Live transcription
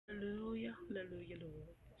Hallelujah,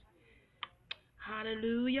 Lord.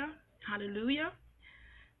 Hallelujah. Hallelujah.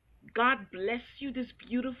 God bless you this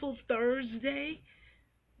beautiful Thursday,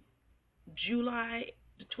 July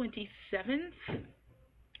the 27th.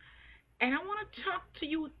 And I want to talk to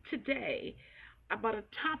you today about a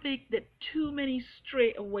topic that too many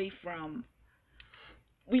stray away from.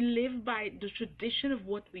 We live by the tradition of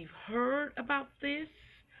what we've heard about this,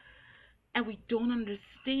 and we don't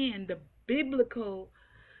understand the biblical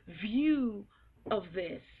view of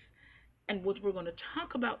this. And what we're going to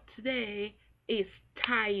talk about today is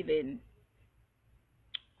tithing.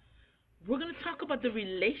 We're going to talk about the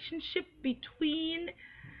relationship between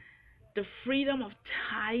the freedom of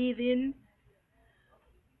tithing.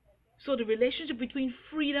 So, the relationship between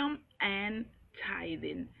freedom and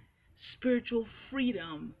tithing, spiritual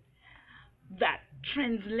freedom that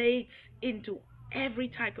translates into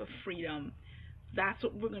every type of freedom. That's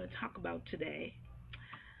what we're going to talk about today.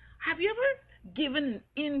 Have you ever given an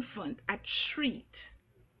infant a treat?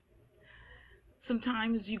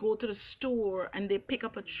 Sometimes you go to the store and they pick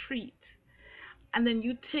up a treat, and then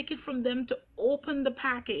you take it from them to open the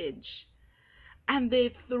package, and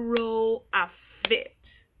they throw a fit.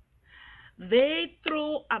 They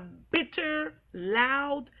throw a bitter,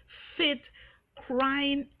 loud fit,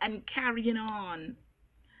 crying and carrying on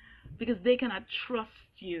because they cannot trust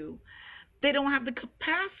you. They don't have the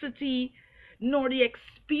capacity nor the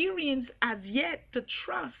experience as yet to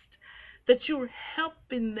trust that you're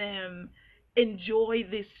helping them enjoy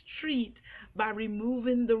this treat by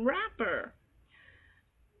removing the wrapper.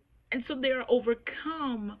 And so they are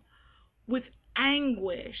overcome with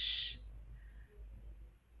anguish.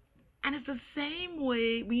 And it's the same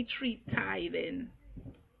way we treat tithing.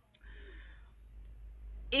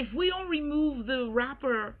 If we don't remove the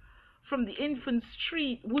wrapper from the infant's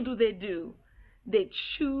treat, what do? They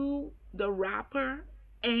chew the wrapper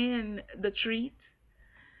and the treat.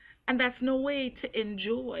 And that's no way to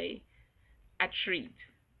enjoy a treat.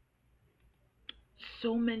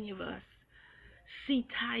 So many of us see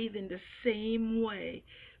tithing the same way.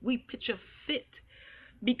 We pitch a fit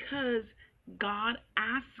because God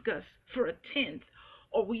asks us for a tenth,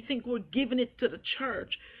 or we think we're giving it to the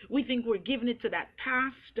church. We think we're giving it to that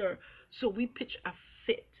pastor. So we pitch a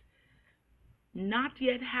fit, not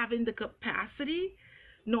yet having the capacity,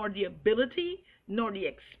 nor the ability, nor the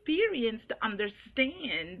experience to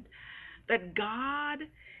understand that God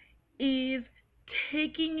is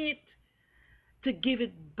taking it to give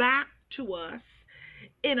it back to us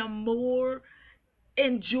in a more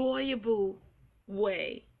enjoyable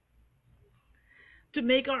way, to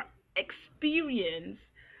make our experience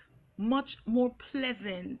much more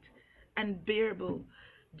pleasant and bearable.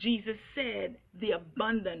 Jesus said, the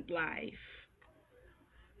abundant life.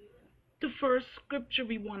 The first scripture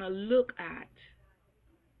we want to look at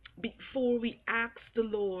before we ask the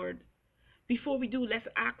Lord, before we do, let's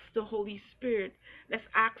ask the Holy Spirit. Let's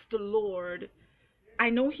ask the Lord. I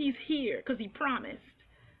know He's here because He promised.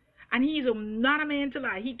 And He's not a man to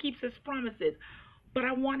lie. He keeps His promises. But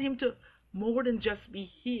I want Him to more than just be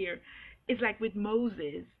here. It's like with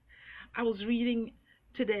Moses. I was reading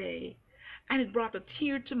today, and it brought a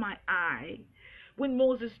tear to my eye when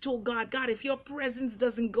Moses told God, God, if your presence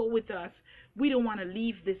doesn't go with us, we don't want to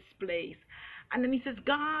leave this place. And then he says,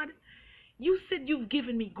 God, you said you've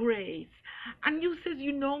given me grace, and you said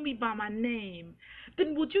you know me by my name.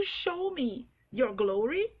 Then would you show me your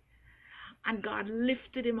glory? And God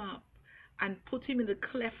lifted him up and put him in the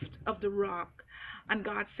cleft of the rock. And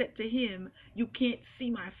God said to him, you can't see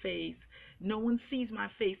my face. No one sees my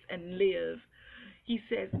face and live. He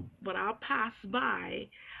says, but I'll pass by,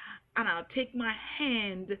 and I'll take my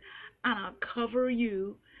hand and I'll cover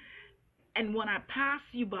you. And when I pass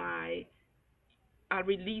you by, I'll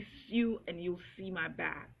release you and you'll see my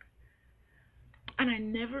back. And I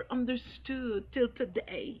never understood till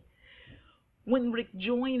today when Rick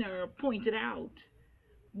Joyner pointed out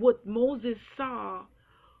what Moses saw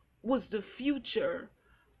was the future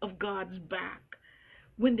of God's back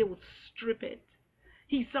when they would strip it.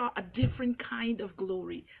 He saw a different kind of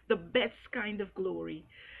glory, the best kind of glory,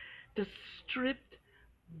 the stripped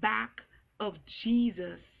back of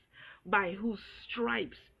Jesus, by whose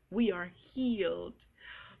stripes we are healed,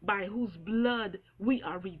 by whose blood we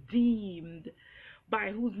are redeemed,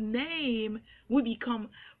 by whose name we become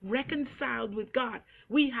reconciled with God.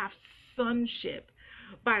 We have sonship,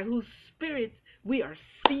 by whose spirit we are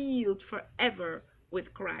sealed forever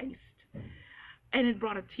with Christ. And it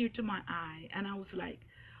brought a tear to my eye, and I was like,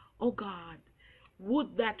 oh God,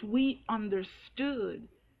 would that we understood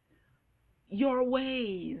your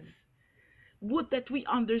ways. Would that we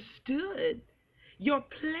understood your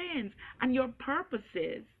plans and your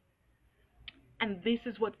purposes. And this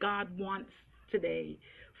is what God wants today,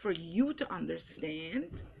 for you to understand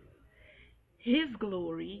His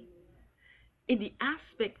glory in the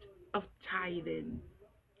aspect of tithing.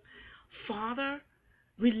 Father,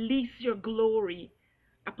 release your glory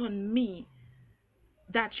upon me,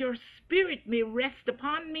 that your spirit may rest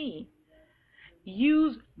upon me.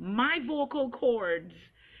 Use my vocal cords,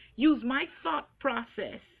 use my thought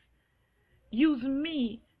process, use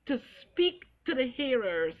me to speak to the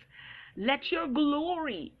hearers. Let your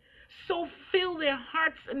glory so fill their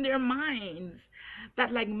hearts and their minds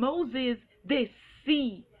that, like Moses, they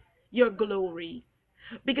see your glory.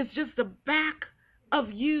 Because just the back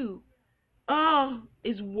of you, oh,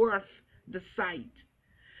 is worth the sight.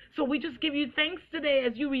 So we just give you thanks today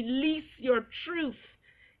as you release your truth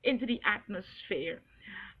into the atmosphere.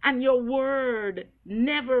 And your word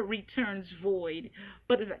never returns void,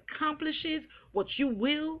 but it accomplishes what you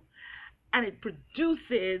will, and it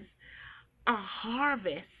produces a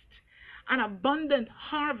harvest, an abundant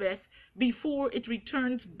harvest before it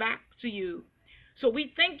returns back to you. So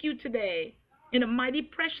we thank you today in the mighty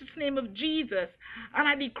precious name of Jesus, and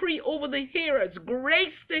I decree over the hearers grace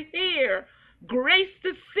to hear, grace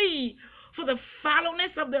to see, for the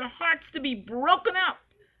fallowness of their hearts to be broken up,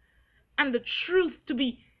 and the truth to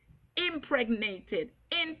be impregnated,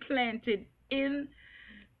 implanted in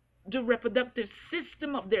the reproductive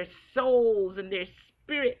system of their souls and their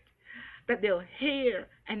spirit, that they'll hear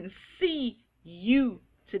and see you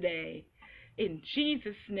today. In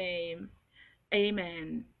Jesus' name,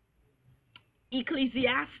 amen.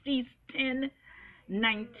 Ecclesiastes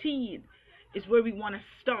 10:19 is where we want to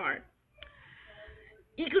start.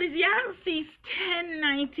 Ecclesiastes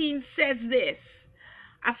 10:19 says this: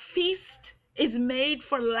 a feast is made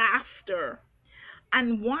for laughter,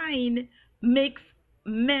 and wine makes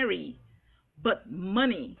merry, but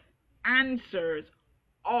money answers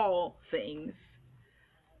all things.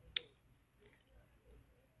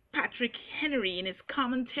 Patrick Henry, in his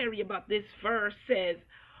commentary about this verse, says,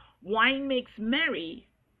 wine makes merry,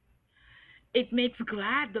 it makes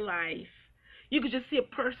glad the life. You could just see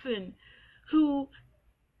a person who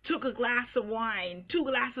took a glass of wine, 2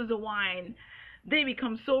 glasses of wine, they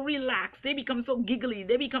become so relaxed, they become so giggly,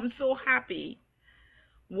 they become so happy.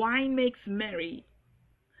 Wine makes merry.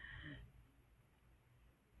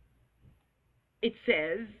 It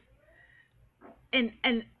says, and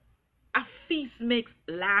a feast makes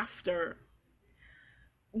laughter.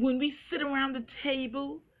 When we sit around the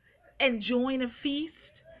table enjoying a feast,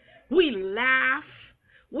 we laugh,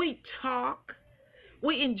 we talk,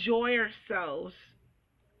 we enjoy ourselves.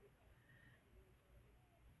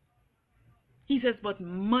 He says, but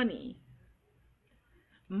money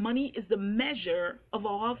is the measure of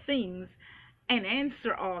all things and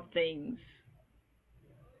answer all things.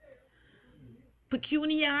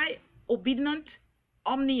 Pecuniae obedient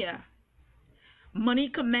omnia. Money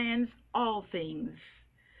commands all things.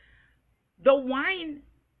 Though wine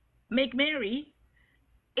make merry,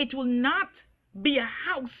 it will not be a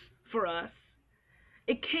house for us.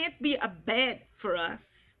 It can't be a bed for us.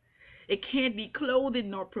 It can't be clothing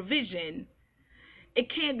nor provision. It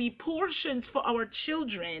can't be portions for our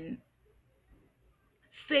children.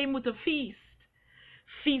 Same with a feast.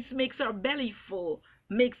 Feast makes our belly full,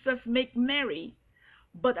 makes us make merry.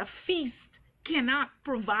 But a feast cannot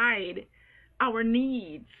provide our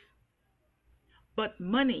needs. But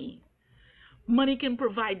money can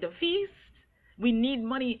provide the feast. We need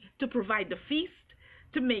money to provide the feast,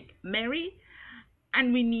 to make merry.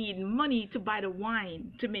 And we need money to buy the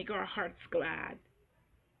wine to make our hearts glad.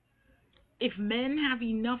 If men have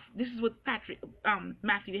enough, this is what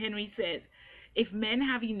Matthew Henry says, if men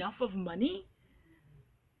have enough of money,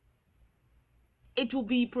 it will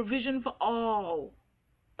be provision for all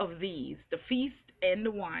of these, the feast and the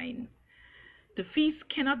wine. The feast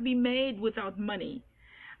cannot be made without money.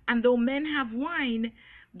 And though men have wine,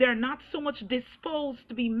 they're not so much disposed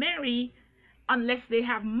to be merry unless they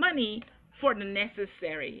have money for the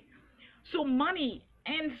necessary. So money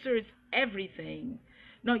answers everything.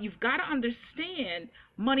 Now you've got to understand,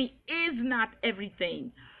 money is not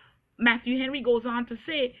everything. Matthew Henry goes on to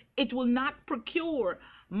say, it will not procure,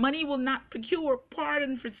 money will not procure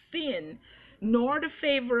pardon for sin, nor the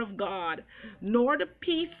favor of God, nor the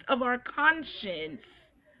peace of our conscience.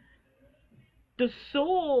 The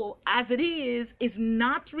soul as it is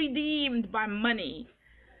not redeemed by money.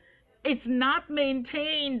 It's not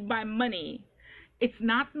maintained by money. It's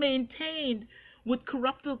not maintained with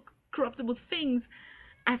corruptible things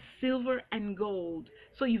as silver and gold.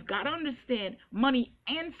 So you've got to understand, money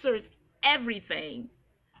answers everything,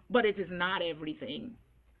 but it is not everything.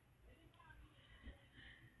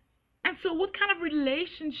 And so what kind of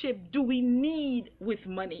relationship do we need with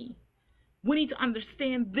money? We need to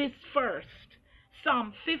understand this first.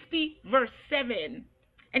 Psalm 50, verse 7.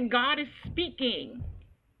 And God is speaking.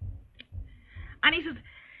 And he says,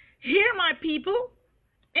 hear my people,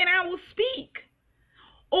 and I will speak.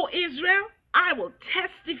 O Israel, I will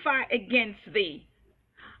testify against thee.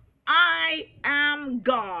 I am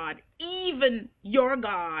God, even your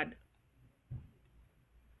God.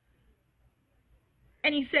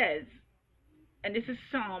 And he says, and this is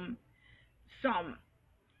Psalm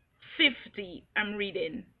 50, I'm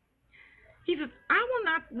reading. He says, I will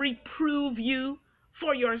not reprove you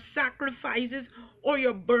for your sacrifices or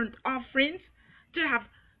your burnt offerings to have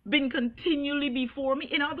been continually before me.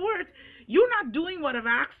 In other words, you're not doing what I've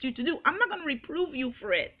asked you to do. I'm not going to reprove you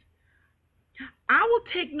for it. I will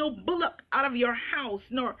take no bullock out of your house,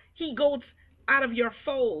 nor he goats out of your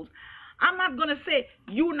fold. I'm not going to say,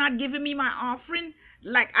 you're not giving me my offering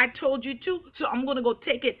like I told you to, so I'm going to go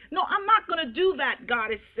take it. No, I'm not going to do that,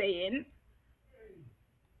 God is saying.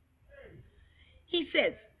 He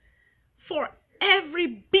says, for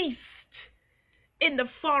every beast in the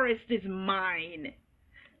forest is mine.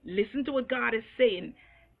 Listen to what God is saying.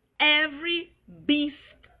 Every beast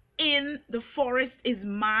in the forest is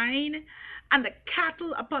mine, and the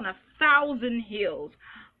cattle upon 1,000 hills.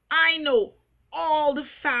 I know all the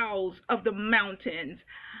fowls of the mountains,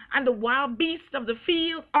 and the wild beasts of the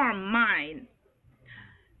field are mine.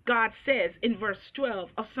 God says in verse 12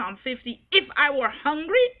 of Psalm 50, if I were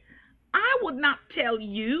hungry, I would not tell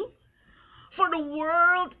you, for the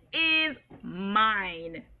world is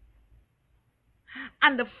mine,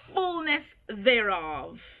 and the fullness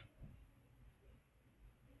thereof.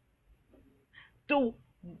 The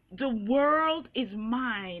world is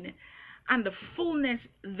mine, and the fullness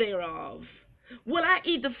thereof. Will I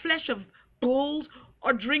eat the flesh of bulls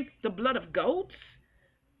or drink the blood of goats?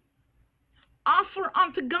 Offer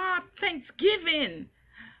unto God thanksgiving.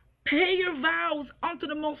 Pay your vows unto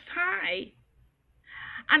the Most High,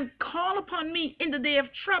 and call upon me in the day of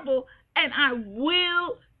trouble, and I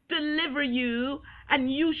will deliver you,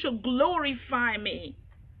 and you shall glorify me.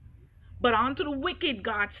 But unto the wicked,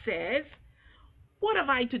 God says, what have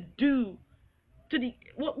I to do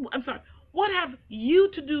what have you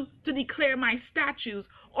to do to declare my statutes,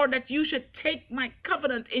 or that you should take my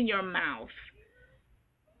covenant in your mouth?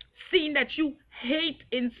 Seeing that you hate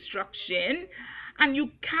instruction, and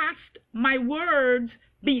you cast my words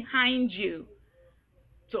behind you.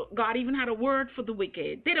 So God even had a word for the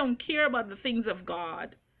wicked. They don't care about the things of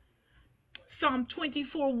God. Psalm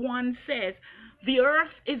 24:1 says, the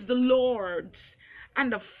earth is the Lord's, and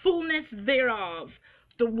the fullness thereof,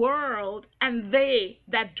 the world and they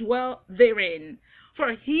that dwell therein.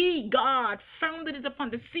 For he, God, founded it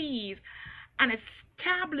upon the seas, and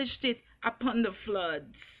established it upon the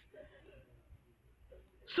floods.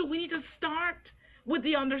 So we need to start with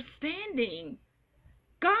the understanding.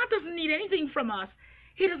 God doesn't need anything from us.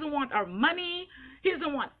 He doesn't want our money. He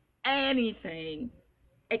doesn't want anything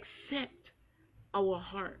except our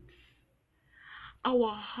hearts.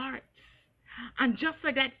 Our hearts. And just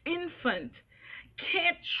like that infant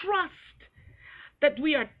can't trust that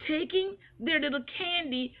we are taking their little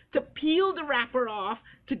candy to peel the wrapper off,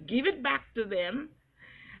 to give it back to them.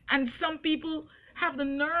 And some people have the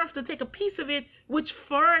nerve to take a piece of it, which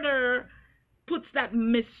further puts that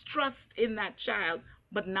mistrust in that child.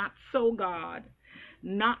 But not so God.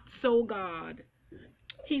 Not so God.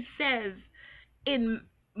 He says in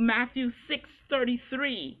Matthew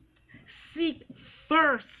 6:33, seek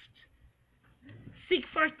first. Seek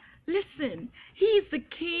first. Listen, he's the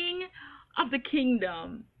king of the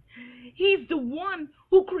kingdom. He's the one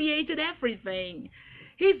who created everything.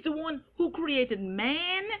 He's the one who created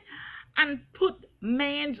man and put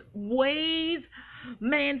man's ways,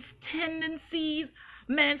 man's tendencies,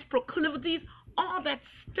 man's proclivities, all that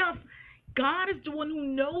stuff. God is the one who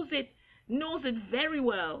knows it very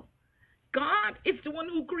well. God is the one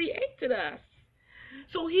who created us.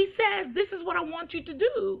 So he says, this is what I want you to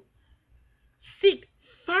do. Seek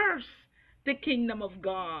first the kingdom of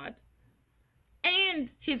God and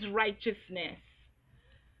his righteousness.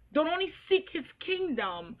 Don't only seek his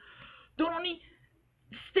kingdom. Don't only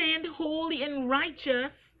stand holy and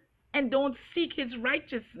righteous and don't seek his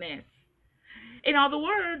righteousness. In other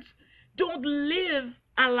words, don't live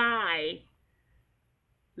a lie.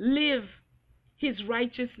 Live his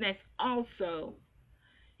righteousness also.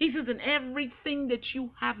 He says, in everything that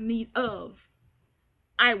you have need of,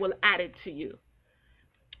 I will add it to you.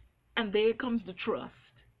 And there comes the trust.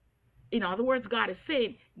 In other words, God is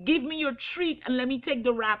saying, give me your treat and let me take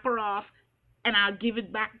the wrapper off, and I'll give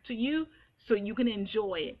it back to you so you can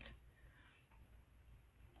enjoy it.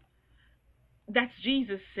 That's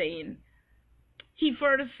Jesus saying. He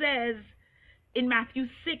further says in Matthew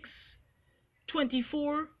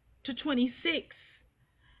 6:24 to 26,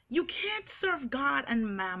 you can't serve God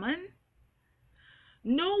and mammon.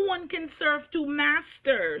 No one can serve two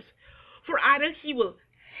masters, for either he will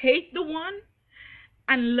hate the one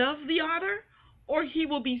and love the other, or he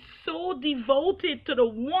will be so devoted to the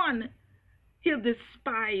one he'll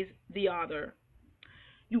despise the other.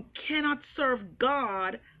 You cannot serve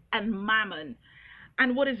God and mammon.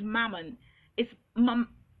 And what is mammon? It's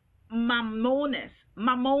mammonas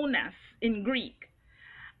in Greek.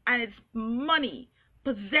 And it's money,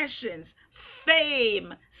 possessions,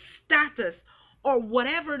 fame, status, or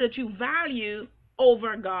whatever that you value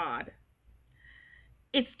over God.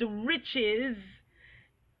 It's the riches,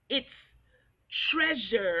 it's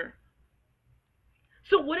treasure.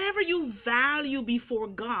 So whatever you value before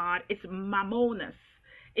God, it's mammonas.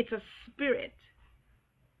 It's a spirit.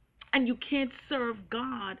 And you can't serve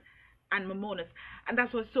God and mammonas. And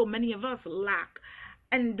that's what so many of us lack.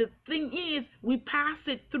 And the thing is, we pass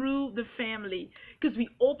it through the family because we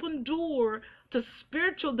open door to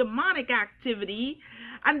spiritual demonic activity,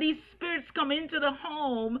 and these spirits come into the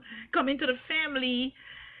home, come into the family,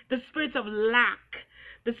 the spirits of lack,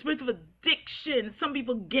 the spirits of addiction. Some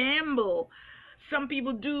people gamble. Some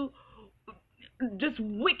people do just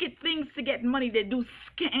wicked things to get money. They do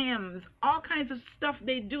scams, all kinds of stuff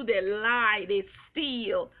they do. They lie, they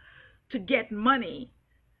steal to get money.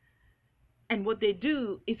 And what they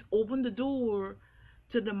do is open the door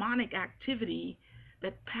to demonic activity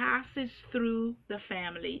that passes through the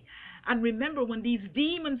family. And remember, when these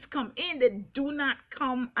demons come in, they do not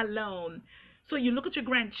come alone. So you look at your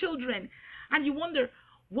grandchildren and you wonder,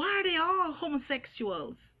 why are they all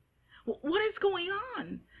homosexuals? What is going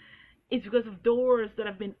on? It's because of doors that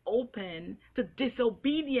have been opened to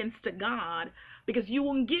disobedience to God, because you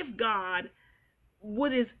won't give God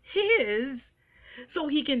what is his so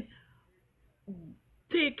he can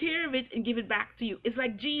take care of it and give it back to you. It's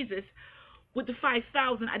like Jesus with the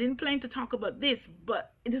 5,000. I didn't plan to talk about this,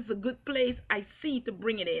 but it is a good place I see to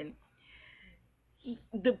bring it in.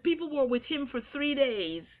 The people were with him for 3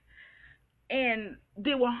 days and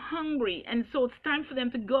they were hungry, and so it's time for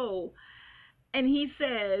them to go. And he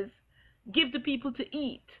says, give the people to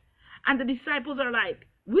eat. And the disciples are like,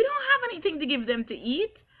 we don't have anything to give them to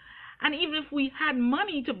eat. And even if we had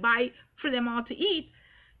money to buy for them all to eat,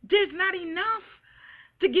 there's not enough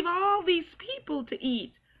to give all these people to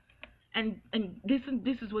eat. And this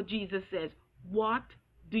is what Jesus says. What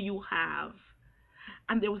do you have?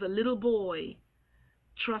 And there was a little boy.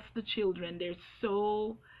 Trust the children. They're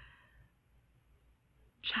so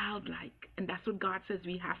childlike. And that's what God says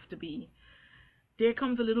we have to be. There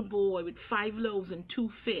comes a little boy with 5 loaves and 2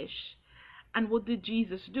 fish. And what did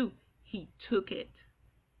Jesus do? He took it.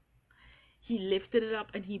 He lifted it up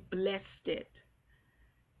and he blessed it.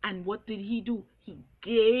 And what did he do? He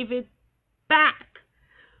gave it back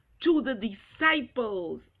to the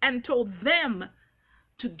disciples and told them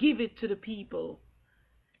to give it to the people.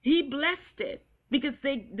 He blessed it because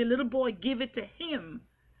the little boy gave it to him,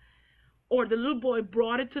 or the little boy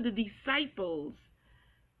brought it to the disciples.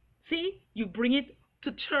 See, you bring it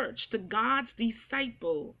to church, to God's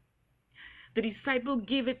disciple. The disciple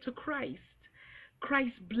gave it to Christ.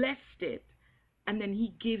 Christ blessed it, and then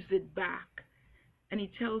he gives it back. And he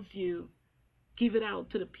tells you, give it out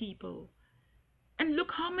to the people. And look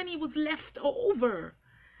how many was left over.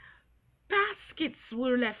 Baskets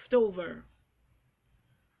were left over.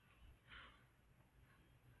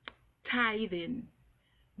 Tithing.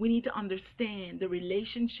 We need to understand the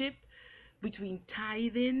relationship between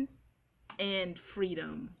tithing and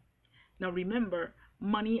freedom. Now remember,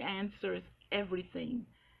 money answers everything.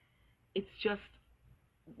 It's just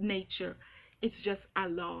nature. It's just a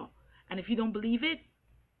law. And if you don't believe it,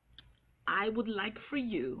 I would like for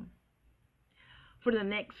you, for the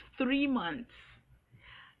next 3 months,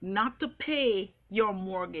 not to pay your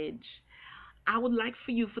mortgage. I would like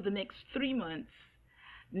for you for the next 3 months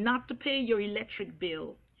not to pay your electric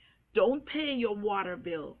bill. Don't pay your water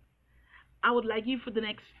bill. I would like you for the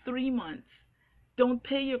next 3 months. Don't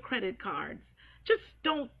pay your credit cards. Just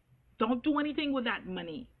don't do anything with that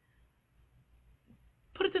money.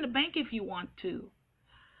 Put it in the bank if you want to.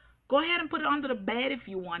 Go ahead and put it under the bed if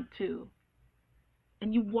you want to.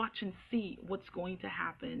 And you watch and see what's going to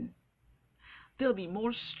happen. There'll be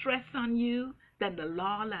more stress on you than the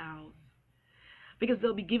law allows. Because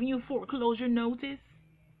they'll be giving you foreclosure notice.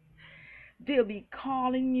 They'll be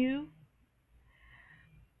calling you.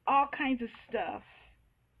 All kinds of stuff.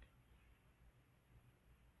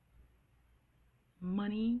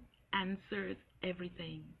 Money answers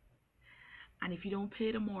everything. And if you don't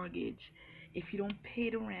pay the mortgage, If you don't pay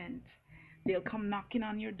the rent, they'll come knocking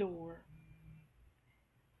on your door.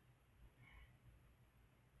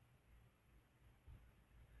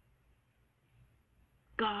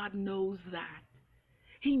 God knows that.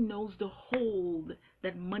 He knows the hold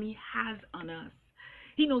that money has on us.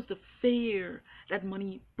 He knows the fear that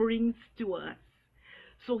money brings to us.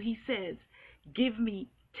 So he says, give me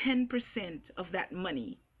 10% of that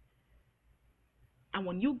money. And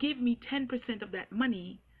when you give me 10% of that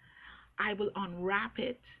money, I will unwrap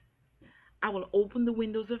it. I will open the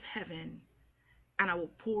windows of heaven and I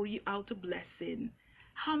will pour you out a blessing.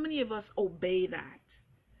 How many of us obey that?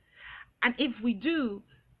 And if we do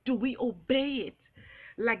we obey it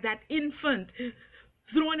like that infant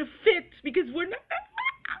throwing a fit because we're not?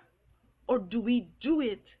 Or do we do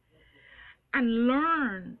it and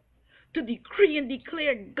learn to decree and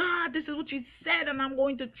declare, God, this is what you said and I'm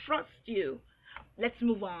going to trust you? Let's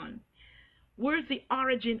move on. Where's the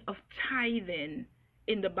origin of tithing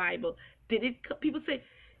in the Bible? People say,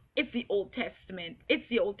 it's the Old Testament. It's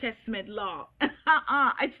the Old Testament law.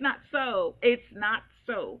 It's not so. It's not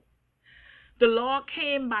so. The law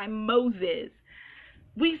came by Moses.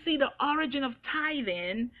 We see the origin of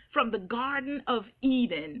tithing from the Garden of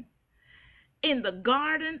Eden. In the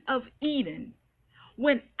Garden of Eden,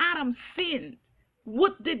 when Adam sinned,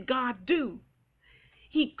 what did God do?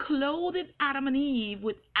 He clothed Adam and Eve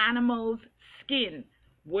with animals' skin.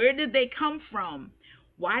 Where did they come from?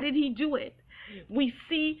 Why did he do it? We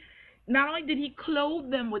see not only did he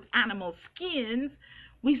clothe them with animal skins,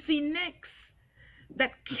 we see next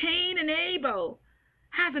that Cain and Abel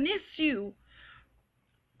has an issue.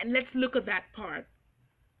 And let's look at that part.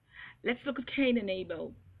 Let's look at Cain and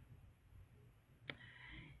Abel.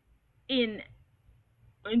 In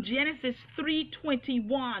Genesis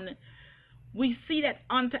 3:21, we see that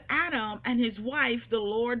unto Adam and his wife the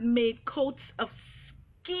Lord made coats of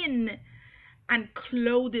skin and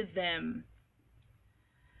clothed them.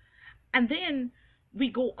 And then we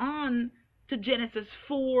go on to Genesis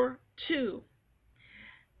 4:2.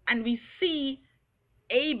 And we see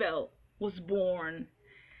Abel was born.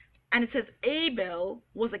 And it says Abel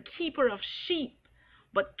was a keeper of sheep,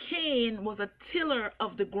 but Cain was a tiller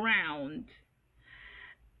of the ground.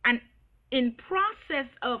 And in process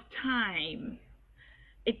of time,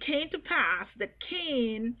 it came to pass that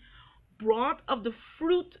Cain brought of the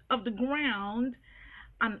fruit of the ground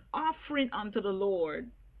an offering unto the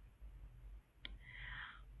Lord.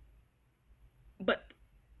 But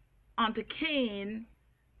unto Cain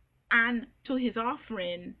and to his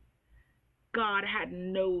offering, God had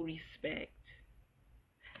no respect.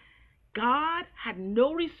 God had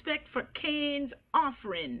no respect for Cain's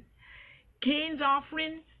offering. Cain's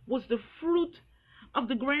offering was the fruit of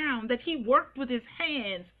the ground that he worked with his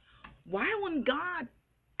hands. Why wouldn't God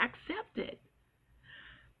accept it?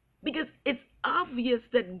 Because it's obvious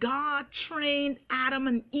that God trained Adam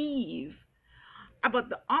and Eve about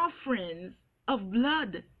the offerings of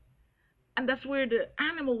blood. And that's where the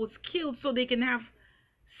animal was killed so they can have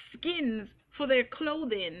skins for their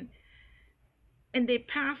clothing. And they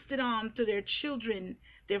passed it on to their children,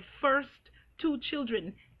 their first two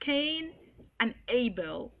children, Cain and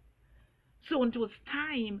Abel. So when it was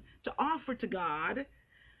time to offer to God,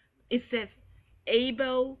 it says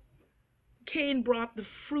Cain brought the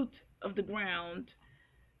fruit of the ground.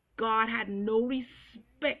 God had no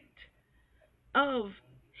respect of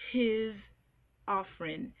his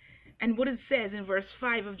offering. And what it says in verse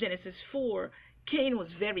 5 of Genesis 4, Cain was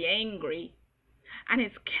very angry, and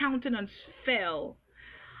his countenance fell.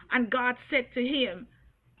 And God said to him,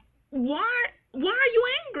 Why are you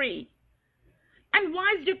angry? And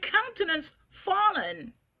why is your countenance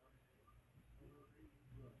fallen?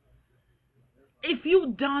 If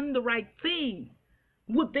you'd done the right thing,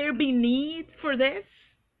 would there be need for this?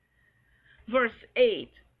 Verse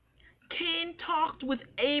 8, Cain talked with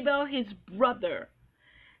Abel his brother.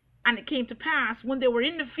 And it came to pass, when they were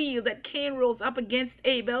in the field, that Cain rose up against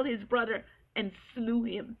Abel his brother and slew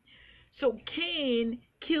him. So Cain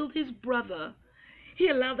killed his brother. He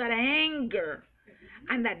allowed that anger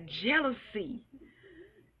and that jealousy.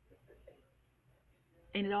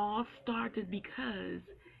 And it all started because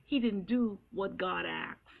he didn't do what God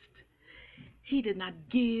asked. He did not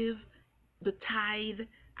give the tithe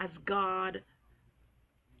as God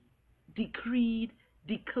decreed,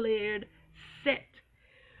 declared, set.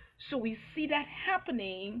 So we see that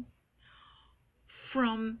happening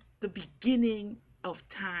from the beginning of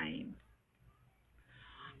time.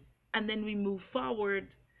 And then we move forward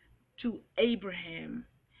to Abraham.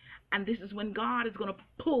 And this is when God is going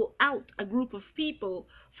to pull out a group of people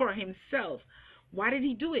for himself. Why did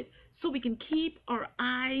he do it? So we can keep our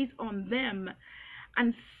eyes on them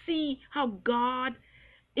and see how God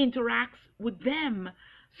interacts with them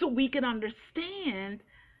so we can understand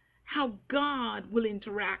how God will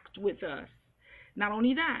interact with us. Not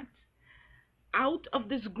only that, out of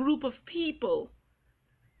this group of people,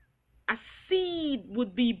 a seed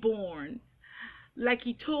would be born. Like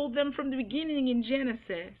he told them from the beginning in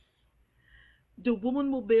Genesis, the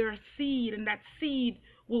woman will bear a seed, and that seed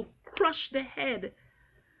will crush the head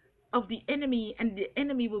of the enemy, and the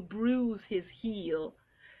enemy will bruise his heel.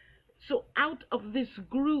 So out of this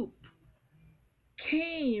group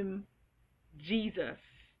came Jesus.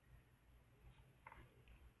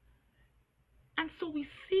 And so we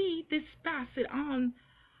see this pass it on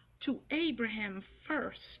to Abraham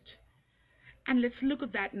first. And let's look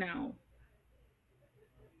at that now.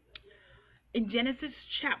 In Genesis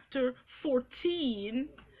chapter 14,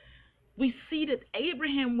 we see that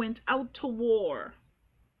Abraham went out to war.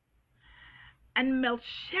 And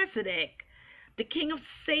Melchizedek, the king of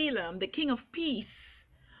Salem, the king of peace,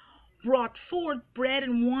 brought forth bread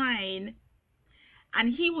and wine,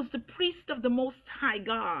 and he was the priest of the Most High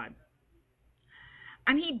God.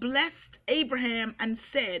 And he blessed Abraham and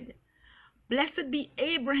said, Blessed be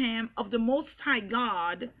Abraham of the Most High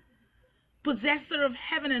God, possessor of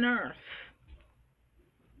heaven and earth.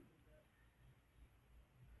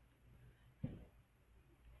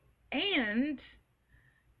 And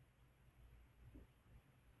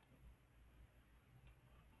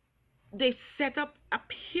they set up a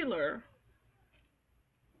pillar,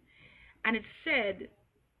 and it said,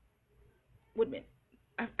 wait a minute,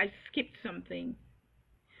 I skipped something.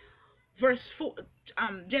 Verse 4,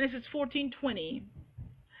 Genesis 14:20.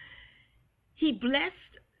 He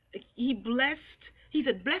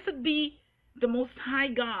said, Blessed be the Most High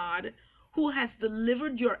God, who has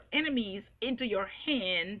delivered your enemies into your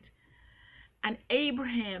hand. And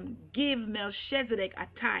Abraham gave Melchizedek a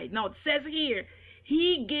tithe. Now it says here,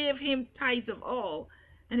 he gave him tithes of all.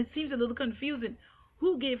 And it seems a little confusing.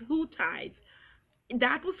 Who gave who tithes?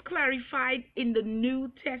 That was clarified in the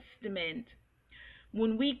New Testament.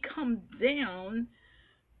 When we come down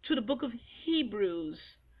to the book of Hebrews,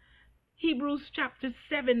 Hebrews chapter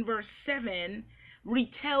 7 verse 7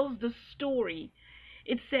 retells the story.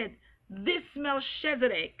 It said, This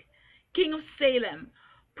Melchizedek, king of Salem,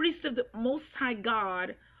 priest of the Most High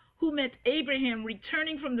God, who met Abraham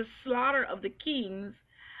returning from the slaughter of the kings,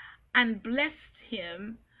 and blessed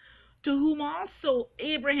him, to whom also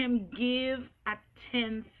Abraham gave a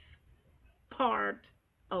tenth part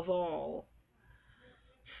of all.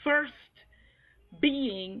 First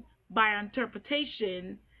being, by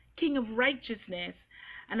interpretation, king of righteousness,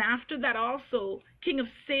 and after that also king of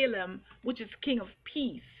Salem, which is king of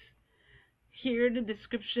peace. Here the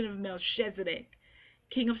description of Melchizedek,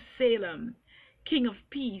 king of Salem, king of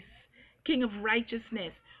peace, king of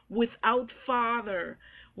righteousness, without father,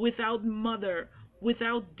 without mother,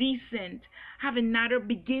 without descent, having neither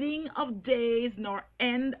beginning of days nor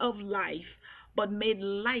end of life, but made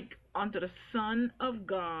like unto the Son of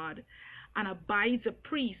God, and abides a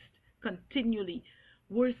priest continually.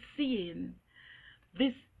 We're seeing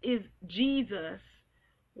this is Jesus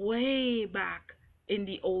way back in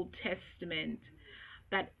the Old Testament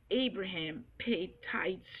that Abraham paid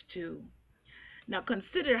tithes to. Now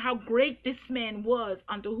consider how great this man was,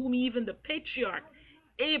 unto whom even the patriarch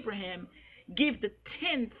Abraham gave the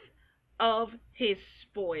tenth of his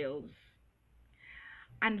spoils.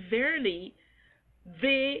 And verily,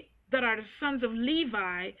 they that are the sons of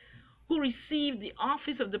Levi, who receive the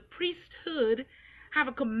office of the priesthood, have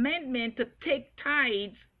a commandment to take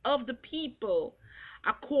tithes of the people,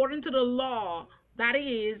 according to the law, that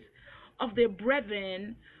is, of their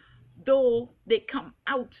brethren, though they come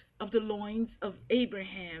out of the loins of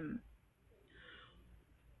Abraham.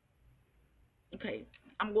 Okay,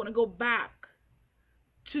 I'm going to go back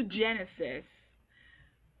to Genesis.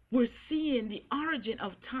 We're seeing the origin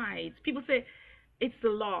of tithes. People say it's the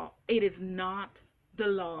law. It is not the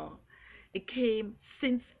law. It came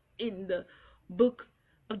since in the book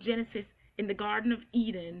of Genesis, in the Garden of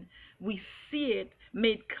Eden. We see it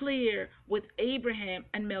made clear with Abraham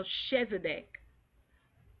and Melchizedek.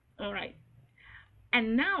 All right.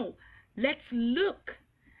 And now let's look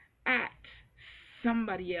at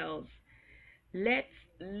somebody else. Let's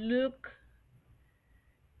look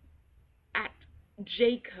at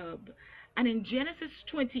Jacob. And in Genesis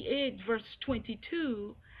 28 verse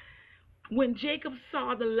 22, when Jacob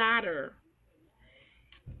saw the ladder,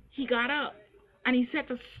 he got up and he set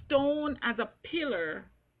a stone as a pillar,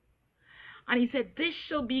 and he said, This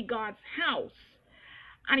shall be God's house.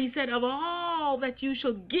 And he said, Of all that you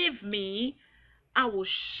shall give me, I will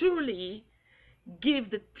surely give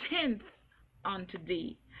the tenth unto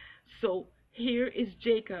thee. So Here is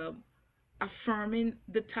Jacob affirming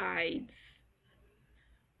the tithes.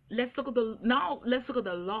 Let's look at the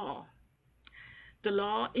law. The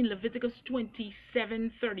law in Leviticus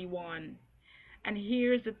 27:31. And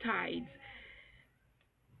here's the tithes.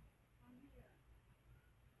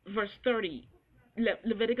 Verse 30.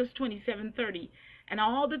 Leviticus 27:30. And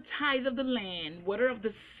all the tithe of the land, whether of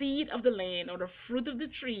the seed of the land or the fruit of the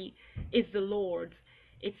tree, is the Lord's.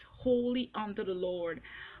 It's holy unto the Lord.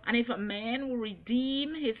 And if a man will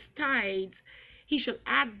redeem his tithes, he shall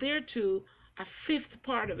add thereto a fifth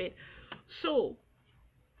part of it. So,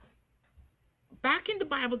 back in the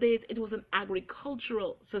Bible days, it was an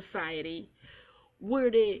agricultural society where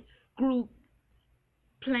they grew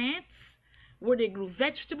plants, where they grew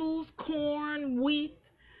vegetables, corn, wheat,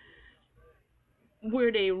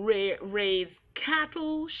 where they raised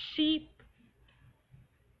cattle, sheep.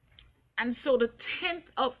 And so the tenth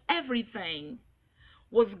of everything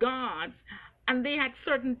was God's. And they had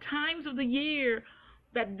certain times of the year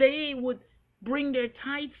that they would bring their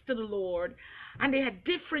tithes to the Lord. And they had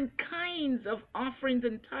different kinds of offerings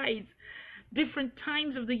and tithes, different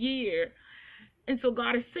times of the year. And so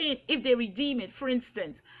God is saying, if they redeem it, for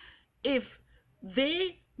instance, if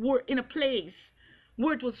they were in a place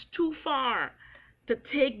where it was too far to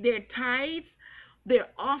take their tithes, their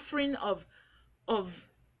offering of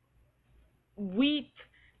wheat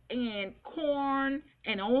and corn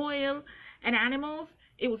and oil and animals,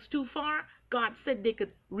 it was too far, God said they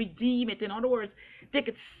could redeem it. In other words, they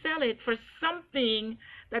could sell it for something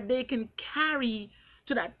that they can carry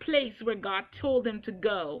to that place where God told them to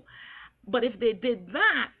go. But if they did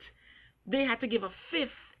that, they had to give a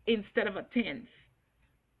fifth instead of a tenth.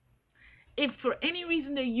 If for any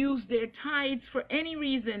reason they used their tithes, for any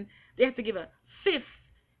reason, they had to give a fifth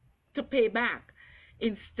to pay back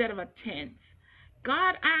instead of a tenth.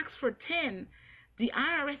 God asks for 10. The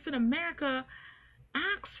IRS in America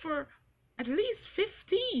asks for at least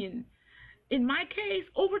 15. In my case,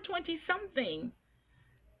 over 20 something.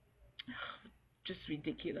 Just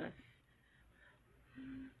ridiculous.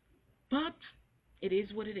 But it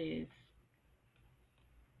is what it is.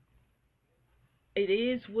 It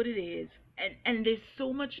is what it is. And there's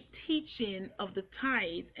so much teaching of the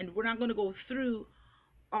tithes, and we're not going to go through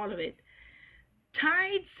all of it.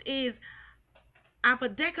 Tithes is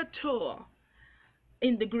apodekator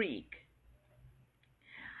in the Greek.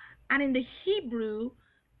 And in the Hebrew,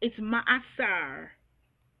 it's ma'asar.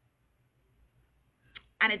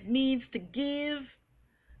 And it means to give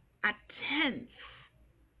a tenth.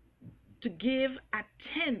 To give a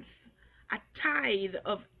tenth, a tithe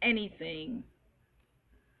of anything.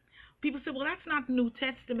 People say, well, that's not New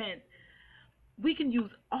Testament. We can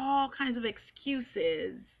use all kinds of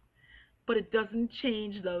excuses, but it doesn't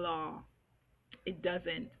change the law. It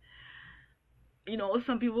doesn't. You know,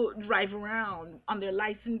 some people drive around on their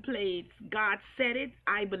license plates. God said it.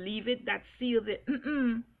 I believe it. That seals it.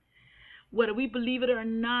 Whether we believe it or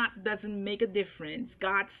not doesn't make a difference.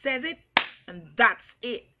 God says it, and that's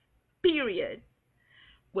it. Period.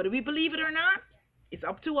 Whether we believe it or not, it's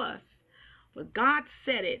up to us. But God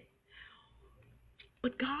said it.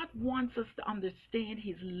 But God wants us to understand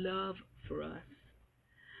his love for us.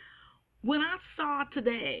 When I saw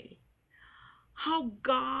today how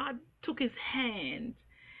God took his hand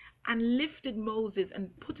and lifted Moses and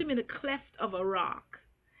put him in a cleft of a rock,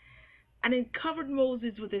 and then covered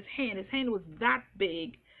Moses with his hand was that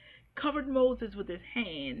big, covered Moses with his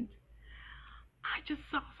hand, I just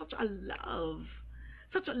saw such a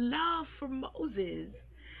love for Moses.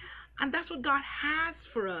 And that's what God has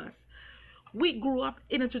for us. We grew up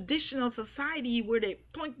in a traditional society where they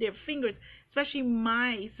point their fingers, especially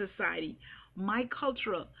my society, my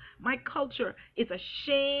culture. My culture is a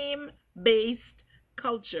shame-based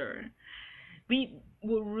culture. We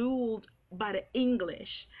were ruled by the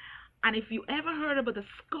English. And if you ever heard about the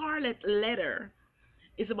Scarlet Letter,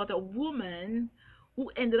 it's about a woman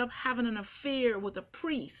who ended up having an affair with a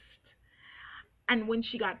priest. And when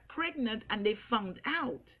she got pregnant and they found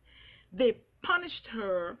out, they punished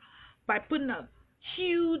her by putting a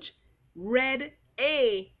huge red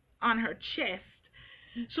A on her chest.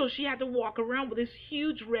 So she had to walk around with this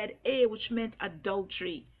huge red A, which meant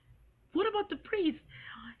adultery. What about the priest?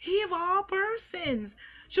 He of all persons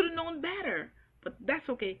should have known better. But that's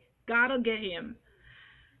okay. God will get him.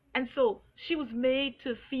 And so she was made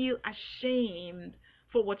to feel ashamed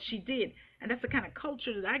for what she did. And that's the kind of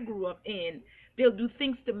culture that I grew up in. They'll do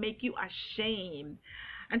things to make you ashamed.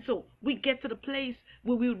 And so we get to the place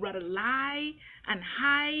where we would rather lie and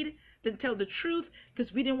hide than tell the truth,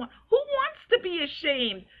 because we didn't want. Who wants to be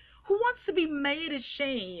ashamed? Who wants to be made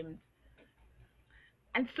ashamed?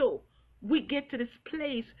 And so We get to this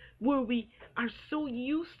place where we are so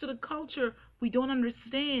used to the culture, we don't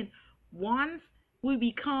understand. Once we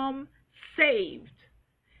become saved,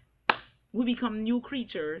 we become new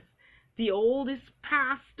creatures. The old is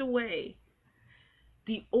passed away.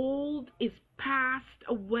 The old is passed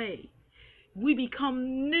away. We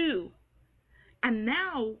become new. And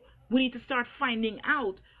now we need to start finding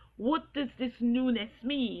out, what does this newness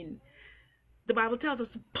mean? The Bible tells us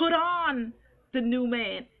to put on the new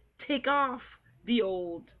man, take off the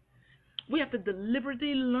old. We have to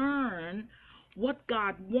deliberately learn what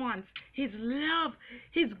God wants, His love,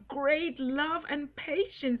 His great love and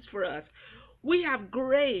patience for us. We have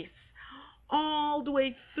grace all the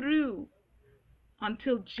way through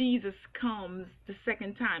until Jesus comes the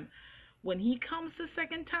second time. When He comes the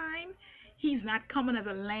second time, He's not coming as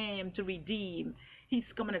a lamb to redeem. He's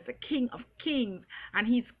coming as a King of kings, and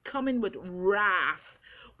He's coming with wrath.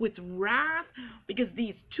 With wrath, because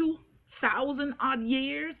these 2,000 odd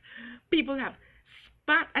years, people have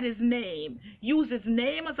spat at His name, used His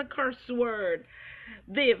name as a curse word.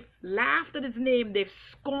 They've laughed at His name. They've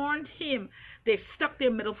scorned Him. They've stuck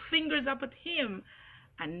their middle fingers up at Him.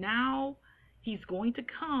 And now He's going to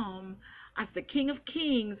come as the King of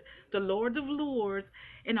kings, the Lord of lords,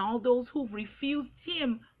 and all those who've refused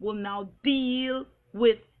Him will now deal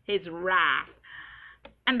with His wrath.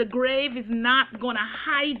 And the grave is not going to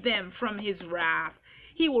hide them from His wrath.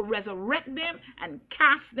 He will resurrect them and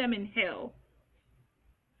cast them in hell.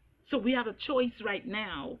 So we have a choice right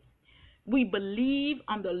now. We believe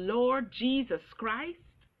on the Lord Jesus Christ,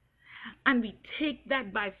 and we take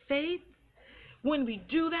that by faith. When we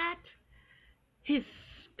do that, His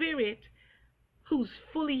Spirit, who's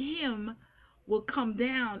fully Him, will come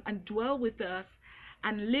down and dwell with us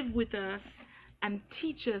and live with us and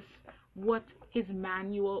teach us what His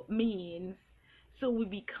manual means, so we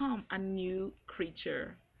become a new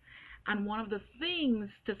creature. And one of the things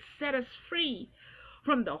to set us free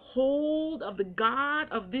from the hold of the God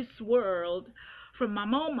of this world, from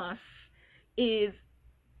Mamomas, is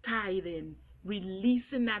tithing,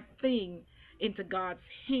 releasing that thing into God's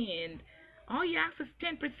hand. All He asks is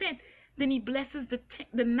 10%. Then He blesses the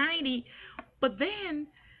 90. But then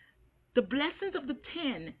the blessings of the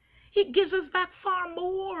 10, He gives us back far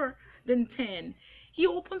more than 10. He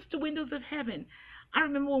opens the windows of heaven. I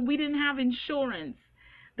remember when we didn't have insurance,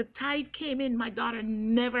 the tithe came in. My daughter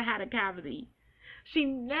never had a cavity. She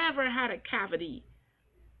never had a cavity.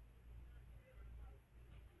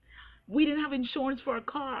 We didn't have insurance for a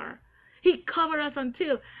car. He covered us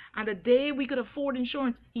until, on the day we could afford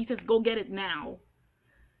insurance, He says, go get it now.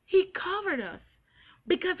 He covered us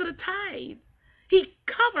because of the tithe. He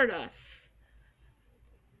covered us.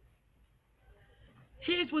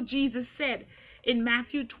 Here's what Jesus said in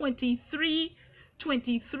Matthew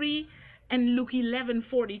 23:23 and Luke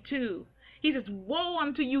 11:42. He says, woe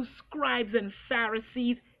unto you, scribes and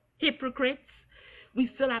Pharisees, hypocrites. We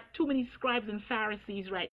still have too many scribes and Pharisees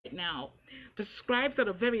right now. The scribes are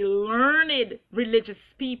the very learned religious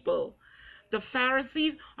people. The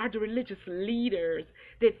Pharisees are the religious leaders.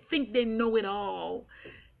 They think they know it all.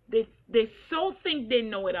 They so think they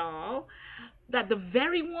know it all that the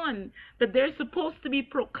very one that they're supposed to be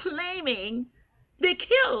proclaiming, they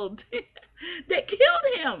killed. They killed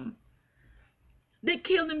Him. They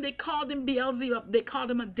killed Him. They called Him Beelzebub. They called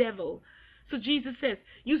Him a devil. So Jesus says,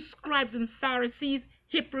 you scribes and Pharisees,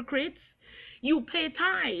 hypocrites, you pay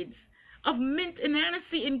tithes of mint and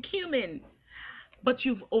aniseed and cumin, but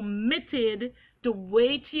you've omitted the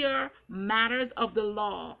weightier matters of the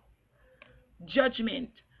law: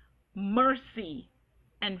 judgment, mercy,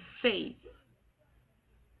 and faith.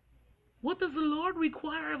 What does the Lord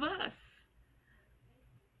require of us?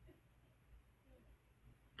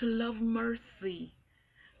 To love mercy,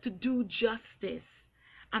 to do justice,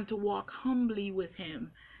 and to walk humbly with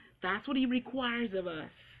Him. That's what He requires of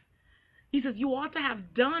us. He says, you ought to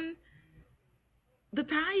have done the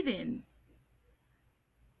tithing.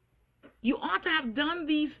 You ought to have done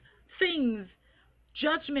these things: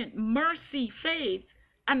 judgment, mercy, faith,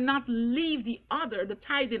 and not leave the other, the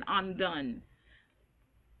tithing, undone.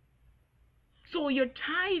 So your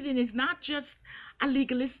tithing is not just a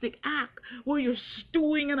legalistic act where you're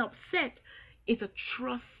stewing and upset. It's a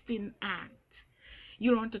trusting act.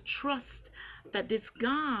 You learn to trust that this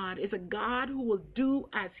God is a God who will do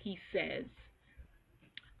as He says.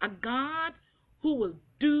 A God who will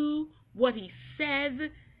do what He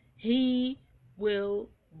says He will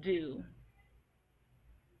do.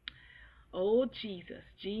 Oh, Jesus,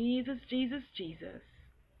 Jesus, Jesus, Jesus.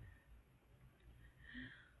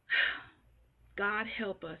 God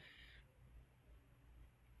help us.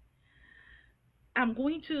 I'm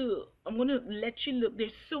going to let you look.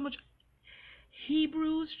 There's so much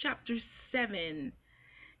Hebrews chapter 7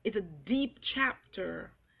 is a deep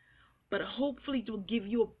chapter, but hopefully it will give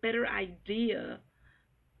you a better idea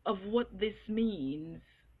of what this means.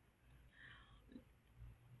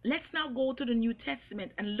 Let's now go to the New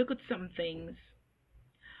Testament and look at some things.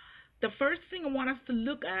 The first thing I want us to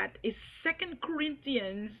look at is 2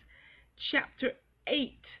 Corinthians chapter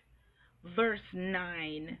 8, verse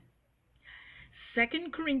 9. 2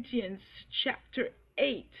 Corinthians chapter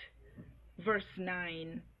 8, verse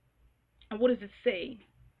 9. And what does it say?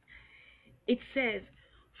 It says,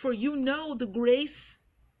 "For you know the grace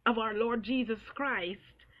of our Lord Jesus Christ,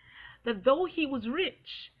 that though he was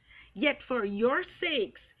rich, yet for your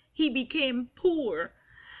sakes he became poor,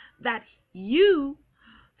 that you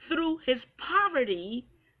through his poverty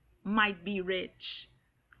might be rich."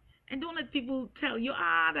 And don't let people tell you,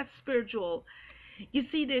 that's spiritual. You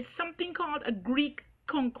see, there's something called a Greek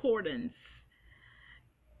concordance.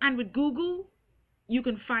 And with Google, you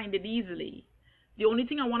can find it easily. The only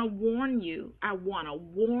thing I want to warn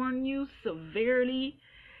you severely,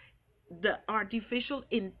 the artificial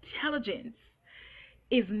intelligence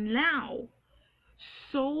is now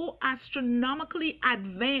so astronomically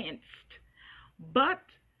advanced, but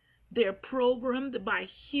they're programmed by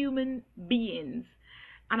human beings.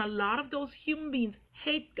 And a lot of those human beings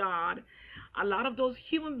hate God. A lot of those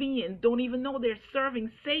human beings don't even know they're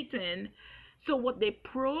serving Satan. So what they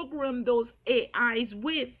program those AIs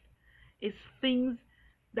with is things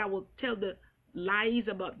that will tell the lies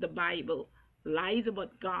about the Bible, lies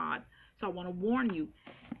about God. So I want to warn you,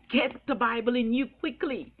 get the Bible in you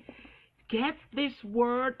quickly. Get this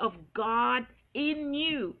word of God in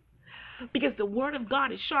you. Because the word of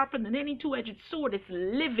God is sharper than any two-edged sword. It's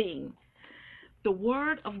living. The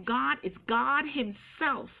word of God is God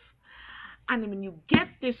himself. And when you get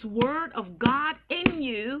this word of God in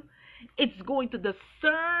you, it's going to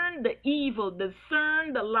discern the evil,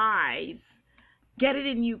 discern the lies. Get it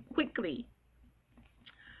in you quickly.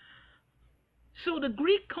 So the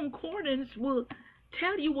Greek concordance will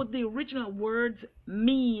tell you what the original words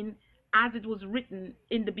mean as it was written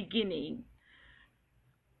in the beginning.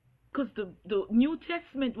 Because the New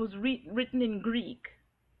Testament was written in Greek.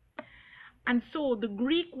 And so the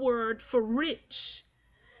Greek word for rich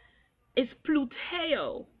is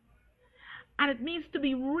pluteo. And it means to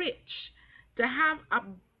be rich, to have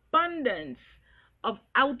abundance of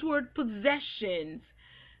outward possessions,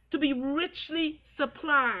 to be richly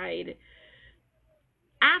supplied,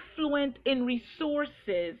 affluent in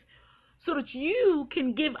resources, so that you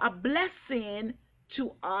can give a blessing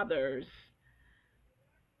to others.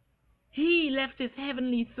 He left his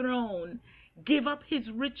heavenly throne, gave up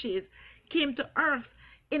his riches, came to earth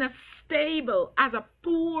in a stable as a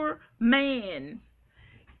poor man,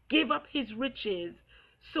 gave up his riches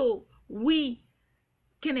so we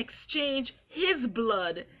can exchange his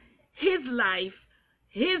blood, his life,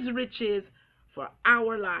 his riches for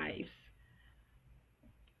our lives.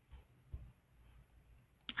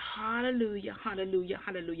 Hallelujah, hallelujah,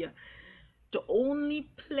 hallelujah. The only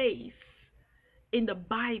place in the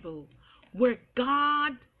Bible where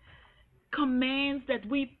God commands that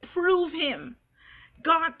we prove him,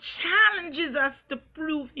 God challenges us to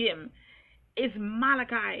prove him, is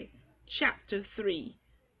Malachi chapter 3.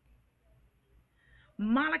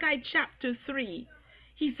 Malachi chapter 3,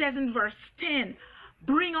 he says in verse 10,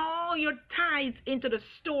 "Bring all your tithes into the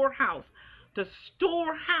storehouse." The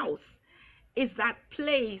storehouse is that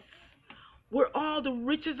place where all the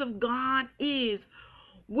riches of God is,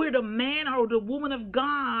 where the man or the woman of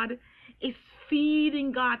God is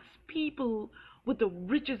feeding God's people with the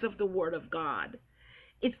riches of the word of God.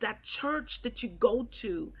 It's that church that you go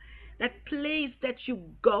to, that place that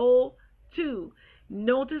you go to.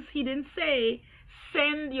 Notice he didn't say,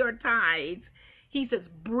 send your tithes. He says,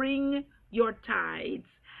 bring your tithes.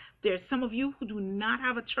 There's some of you who do not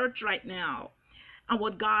have a church right now. And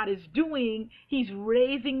what God is doing, he's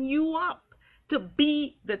raising you up to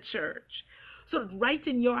be the church. So that right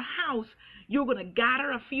in your house, you're going to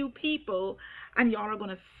gather a few people and y'all are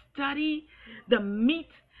going to study the meat,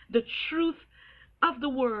 the truth of the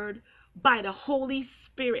word by the Holy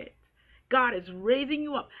Spirit. God is raising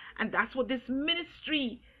you up. And that's what this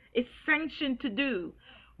ministry is sanctioned to do.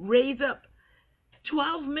 Raise up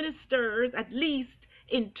 12 ministers at least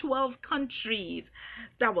in 12 countries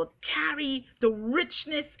that will carry the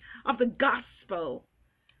richness of the gospel.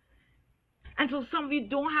 And so some of you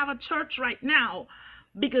don't have a church right now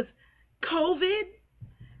because COVID,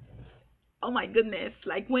 oh my goodness,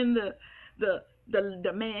 like when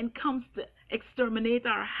the man comes to exterminate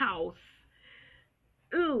our house,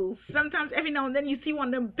 ooh, sometimes every now and then you see one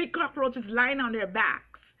of them big cockroaches lying on their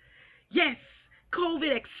backs. Yes,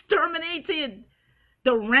 COVID exterminated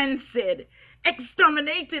the rancid,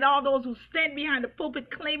 exterminated all those who stand behind the pulpit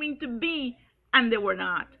claiming to be, and they were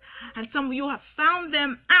not. And some of you have found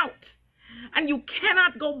them out, and you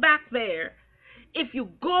cannot go back there. If you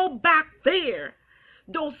go back there,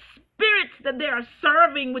 those spirits that they are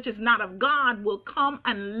serving, which is not of God, will come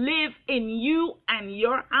and live in you and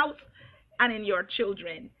your house and in your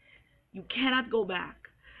children. You cannot go back.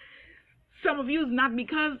 Some of you is not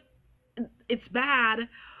because it's bad,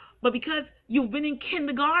 but because you've been in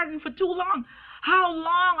kindergarten for too long. How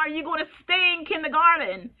long are you going to stay in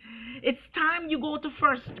kindergarten? It's time you go to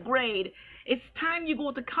first grade. It's time you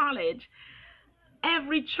go to college.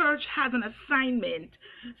 Every church has an assignment.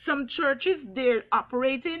 Some churches, they're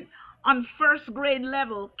operating on first grade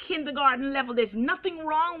level, kindergarten level. There's nothing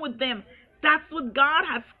wrong with them. That's what God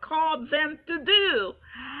has called them to do.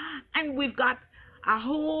 And we've got a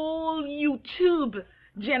whole YouTube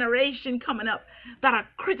generation coming up that are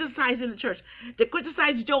criticizing the church. They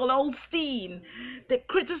criticize Joel Osteen. They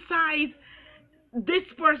criticize this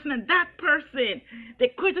person and that person.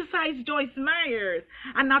 They criticize Joyce Myers.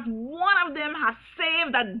 And not one of them has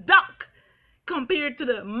saved a duck compared to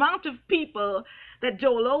the amount of people that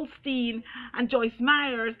Joel Osteen and Joyce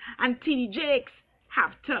Myers and T.D. Jakes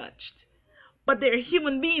have touched. But they're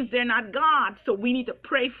human beings. They're not God. So we need to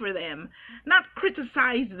pray for them, not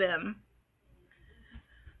criticize them.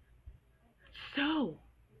 So,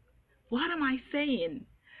 what am I saying?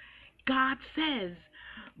 God says,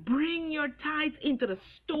 bring your tithes into the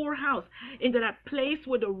storehouse, into that place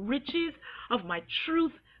where the riches of my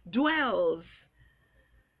truth dwells,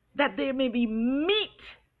 that there may be meat.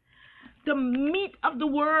 The meat of the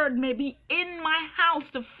word may be in my house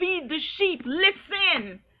to feed the sheep.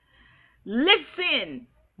 Listen. Listen,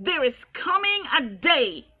 there is coming a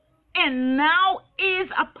day, and now is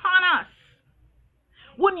upon us,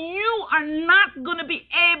 when you are not going to be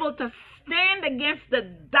able to stand against the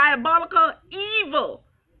diabolical evil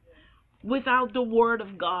without the word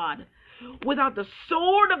of God, without the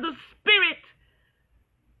sword of the Spirit,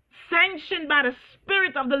 sanctioned by the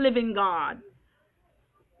Spirit of the living God.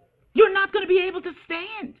 You're not going to be able to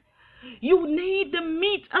stand. You need the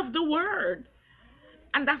meat of the word.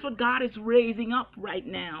 And that's what God is raising up right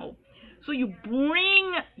now. So you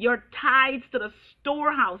bring your tithes to the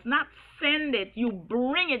storehouse, not send it. You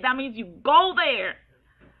bring it. That means you go there.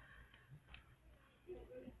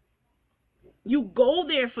 You go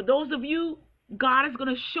there. For those of you, God is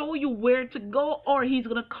going to show you where to go, or he's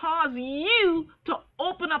going to cause you to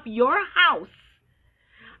open up your house.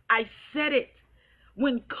 I said it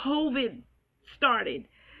when COVID started,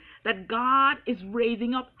 that God is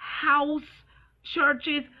raising up house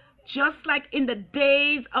churches just like in the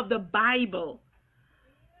days of the Bible.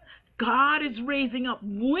 God is raising up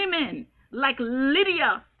women like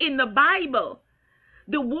Lydia in the Bible,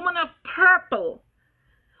 the woman of purple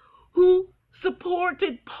who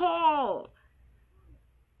supported Paul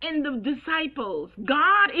and the disciples.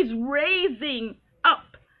 God is raising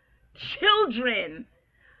up children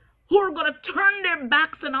who are going to turn their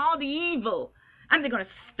backs on all the evil, and they're going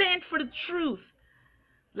to stand for the truth,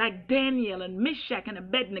 like Daniel and Meshach and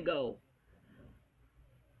Abednego.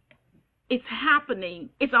 It's happening.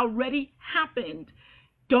 It's already happened.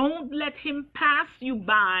 Don't let him pass you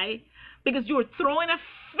by because you're throwing a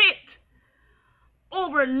fit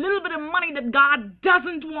over a little bit of money that God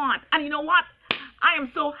doesn't want. And you know what? I am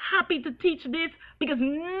so happy to teach this because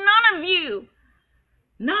none of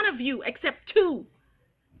you except two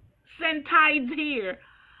send tithes here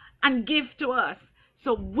and give to us.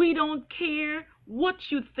 So we don't care what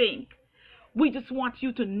you think. We just want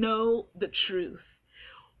you to know the truth.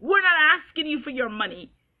 We're not asking you for your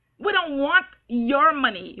money. We don't want your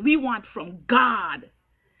money. We want from God.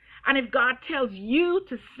 And if God tells you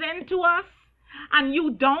to send to us and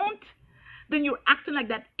you don't, then you're acting like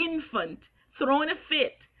that infant throwing a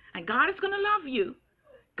fit. And God is going to love you.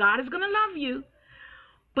 God is going to love you.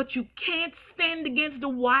 But you can't stand against the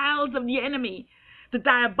wiles of the enemy, the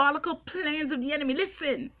diabolical plans of the enemy.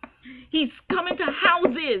 Listen, he's coming to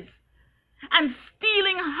houses and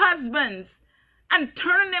stealing husbands and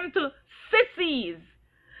turning them to sissies.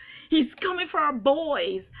 He's coming for our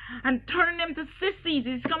boys and turning them to sissies.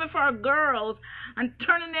 He's coming for our girls and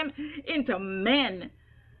turning them into men.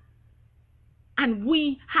 And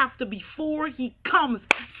we have to, before he comes,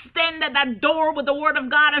 stand at that door with the word of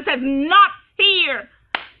God and says, not here,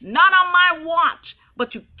 not on my watch.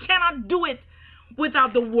 But you cannot do it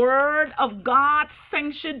without the word of God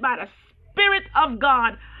sanctioned by the Spirit of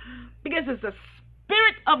God. Because it's the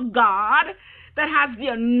Spirit of God that has the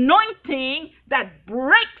anointing that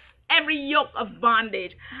breaks every yoke of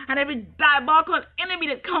bondage and every diabolical enemy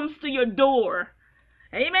that comes to your door.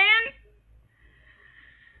 Amen?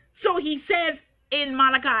 So he says in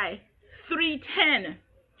Malachi 3:10,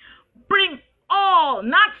 bring all,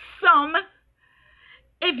 not some.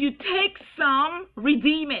 If you take some,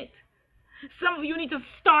 redeem it. Some of you need to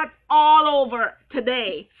start all over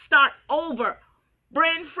today. Start over.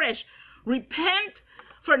 Brain fresh. Repent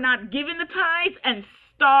for not giving the tithes and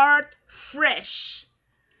start fresh.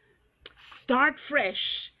 Start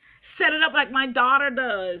fresh. Set it up like my daughter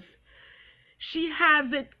does. She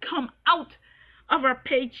has it come out of her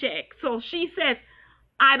paycheck. So she says,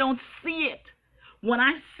 I don't see it. When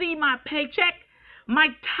I see my paycheck, my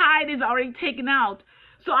tithe is already taken out.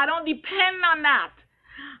 So I don't depend on that.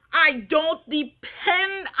 I don't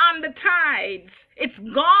depend on the tithes. It's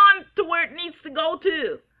gone to where it needs to go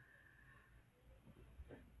to.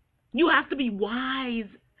 You have to be wise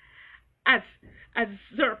as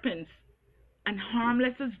serpents and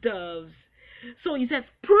harmless as doves. So he says,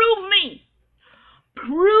 prove me.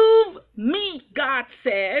 Prove me, God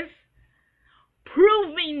says.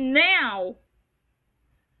 Prove me now.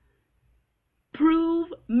 Prove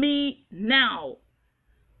me now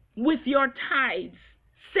with your tithes,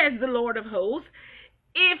 says the Lord of hosts,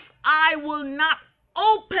 if I will not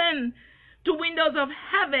open the windows of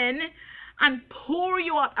heaven and pour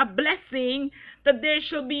you out a blessing, that there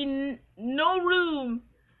shall be no room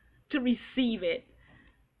to receive it.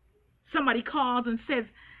 Somebody calls and says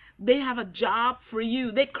they have a job for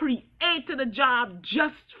you. They created a job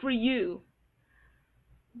just for you.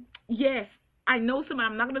 Yes, I know somebody.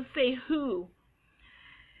 I'm not going to say who.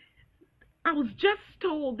 I was just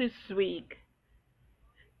told this week,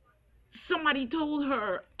 somebody told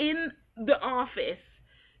her in the office,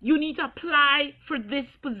 you need to apply for this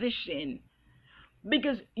position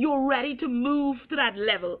because you're ready to move to that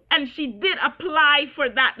level. And she did apply for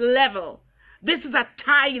that level. This is a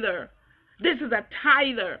tither. This is a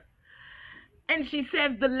tither. And she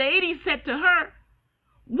says, the lady said to her,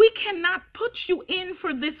 we cannot put you in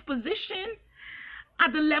for this position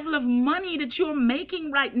at the level of money that you're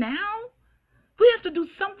making right now. We have to do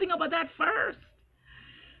something about that first.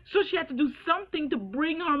 So she had to do something to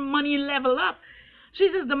bring her money level up. She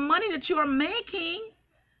says the money that you are making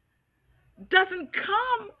doesn't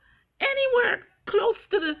come anywhere close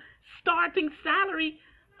to the starting salary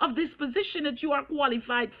of this position that you are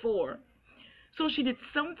qualified for. So she did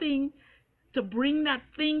something to bring that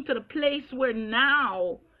thing to the place where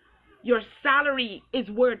now your salary is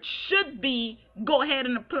where it should be. Go ahead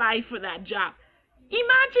and apply for that job.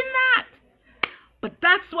 Imagine that. But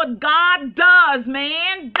that's what God does,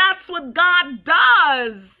 man. That's what God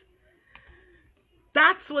does.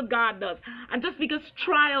 That's what God does. And just because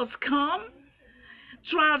trials come,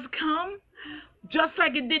 just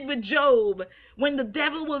like it did with Job, when the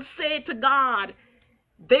devil will say to God,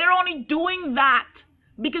 they're only doing that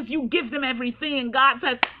because you give them everything. And God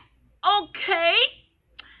says, okay,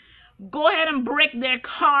 go ahead and break their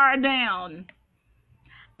car down.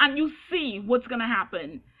 And you see what's going to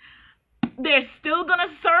happen. They're still going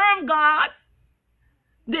to serve God.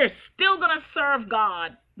 They're still going to serve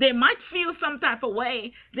God. They might feel some type of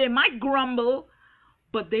way. They might grumble.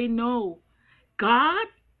 But they know God,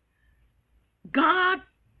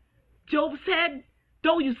 Job said,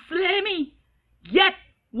 though you slay me, yet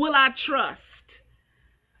will I trust.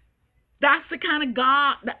 That's the kind of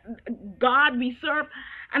God we serve.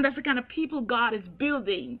 And that's the kind of people God is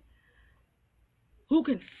building, who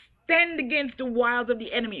can stand against the wiles of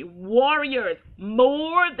the enemy. Warriors,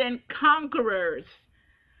 more than conquerors.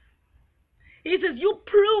 He says, you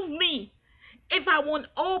prove me. If I won't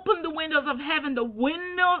open the windows of heaven, the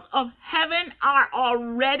windows of heaven are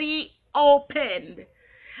already opened.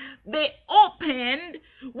 They opened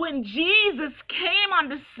when Jesus came on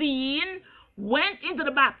the scene, went into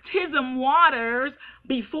the baptism waters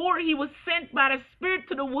before he was sent by the Spirit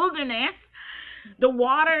to the wilderness. The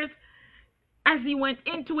waters, as he went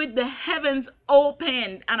into it, the heavens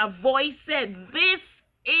opened, and a voice said, this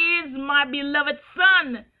is my beloved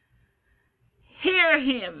Son. Hear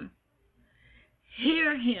him.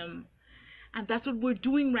 Hear him. And that's what we're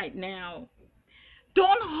doing right now.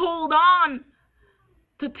 Don't hold on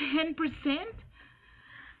to 10%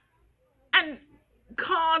 and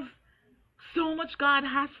cause so much God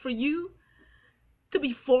has for you to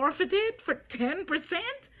be forfeited for 10%.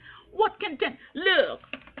 What can 10? Look,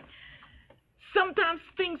 sometimes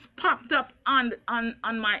things popped up on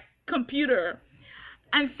my computer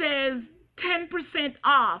and says 10%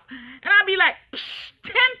 off, and I'll be like,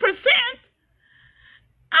 10%?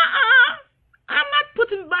 I'm not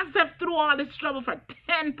putting myself through all this trouble for 10%.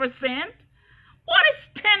 What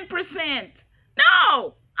is 10%?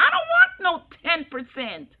 No, I don't want no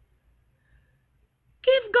 10%.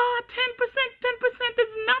 Give God 10%. 10%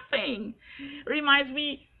 is nothing. Reminds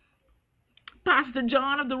me Pastor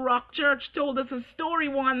John of the Rock Church told us a story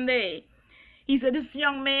one day. He said this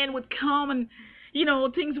young man would come and,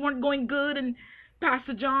 things weren't going good, and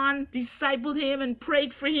Pastor John discipled him and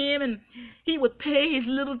prayed for him, and he would pay his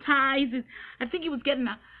little tithes. I think he was paying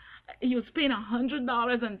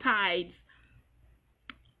 $100 in tithes.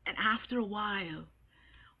 And after a while,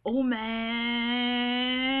 oh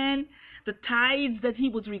man, the tithes that he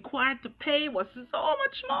was required to pay was so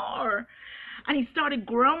much more. And he started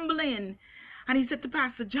grumbling. And he said to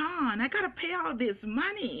Pastor John, I got to pay all this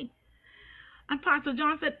money. And Pastor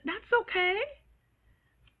John said, that's okay.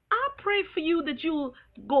 I'll pray for you that you'll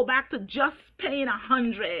go back to just paying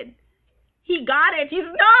 100. He got it. He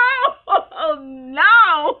said, no,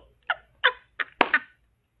 no.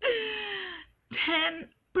 10%.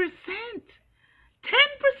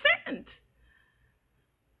 10%.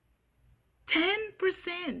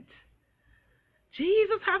 10%.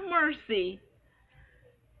 Jesus have mercy.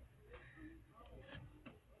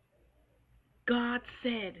 God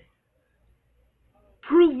said,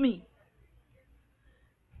 prove me.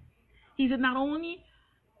 He said, not only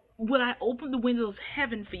will I open the windows of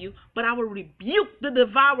heaven for you, but I will rebuke the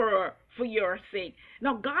devourer for your sake.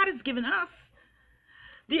 Now, God has given us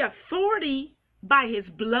the authority by his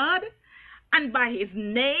blood and by his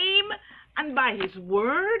name and by his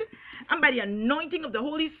word and by the anointing of the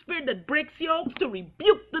Holy Spirit that breaks yokes to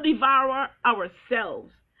rebuke the devourer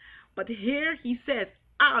ourselves. But here he says,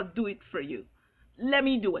 I'll do it for you. Let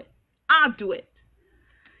me do it. I'll do it.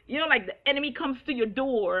 Like the enemy comes to your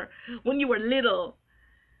door when you were little.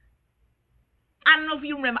 I don't know if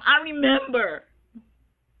you remember. I remember.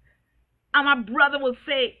 And my brother will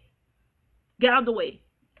say, get out of the way.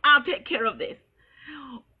 I'll take care of this.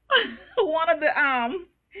 One of the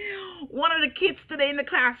kids today in the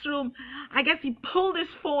classroom, I guess he pulled his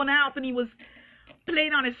phone out and he was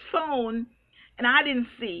playing on his phone and I didn't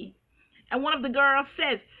see. And one of the girls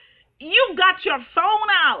says, you got your phone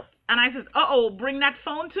out. And I says, uh-oh, bring that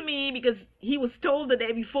phone to me, because he was told the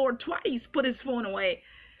day before twice, put his phone away.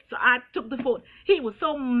 So I took the phone. He was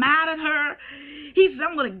so mad at her. He said,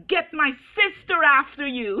 I'm going to get my sister after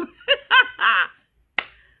you.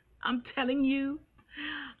 I'm telling you,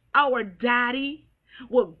 our daddy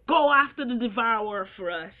will go after the devourer for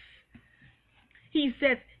us. He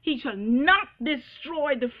says, he shall not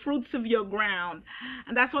destroy the fruits of your ground.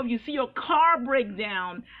 And that's why if you see your car break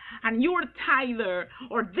down and you're a tither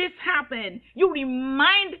or this happened, you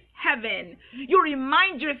remind heaven. You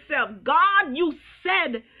remind yourself, God, you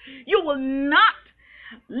said you will not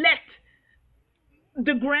let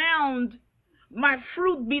the ground, my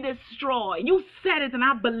fruit, be destroyed. You said it and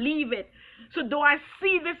I believe it. So though I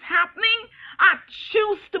see this happening, I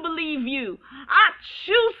choose to believe you. I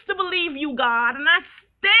choose to believe you, God, and I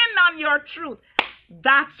stand on your truth.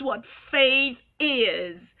 That's what faith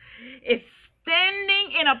is. It's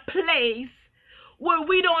standing in a place where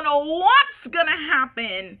we don't know what's going to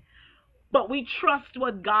happen, but we trust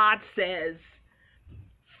what God says.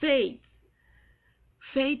 Faith.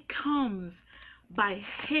 Faith comes by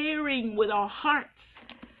hearing with our hearts,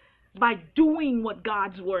 by doing what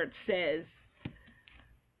God's word says.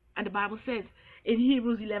 And the Bible says in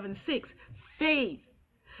Hebrews 11:6, faith,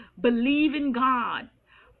 believe in God,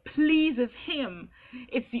 pleases him.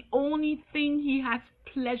 It's the only thing he has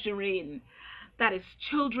pleasure in, that his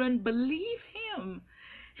children believe him.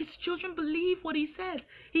 His children believe what he says.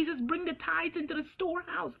 He says, bring the tithes into the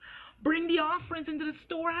storehouse. Bring the offerings into the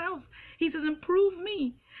storehouse. He says, improve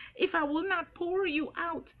me. If I will not pour you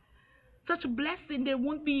out such a blessing, there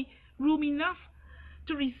won't be room enough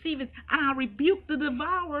to receive it. And I'll rebuke the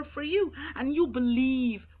devourer for you. And you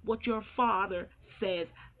believe what your Father says.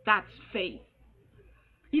 That's faith.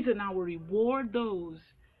 He said, I will reward those.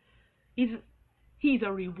 He's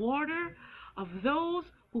a rewarder of those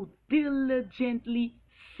who diligently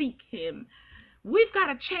seek him. We've got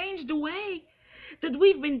to change the way that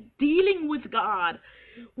we've been dealing with God.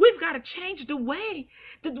 We've got to change the way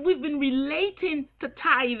that we've been relating to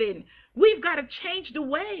tithing. We've got to change the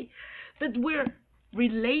way that we're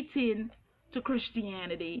relating to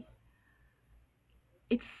Christianity.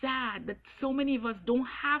 It's sad that so many of us don't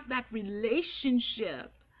have that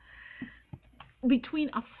relationship between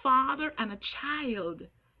a father and a child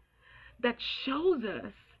that shows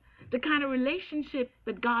us the kind of relationship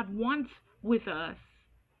that God wants with us.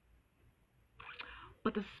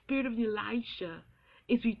 But the spirit of Elisha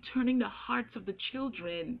is returning the hearts of the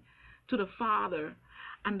children to the father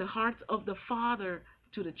and the hearts of the father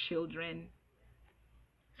to the children.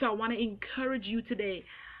 So I want to encourage you today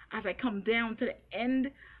as I come down to the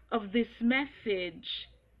end of this message.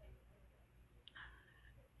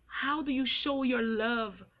 How do you show your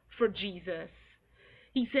love for Jesus?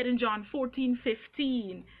 He said in John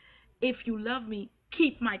 14:15, if you love me,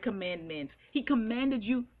 keep my commandments. He commanded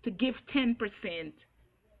you to give 10%.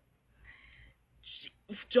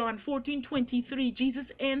 John 14:23, Jesus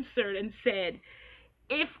answered and said,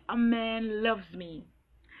 if a man loves me,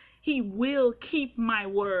 he will keep my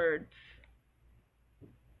words.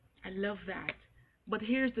 I love that. But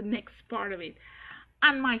here's the next part of it.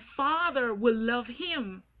 And my Father will love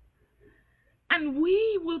him, and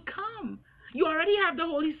we will come. You already have the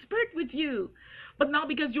Holy Spirit with you. But now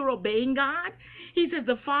because you're obeying God, he says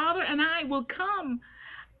the Father and I will come,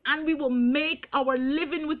 and we will make our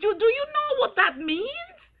living with you. Do you know what that means?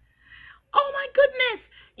 Oh my goodness.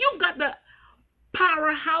 You've got the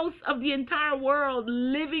powerhouse of the entire world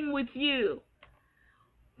living with you.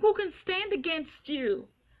 Who can stand against you?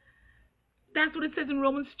 That's what it says in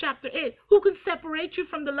Romans chapter 8. Who can separate you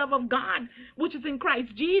from the love of God, which is in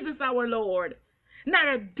Christ Jesus our Lord?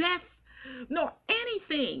 Neither death nor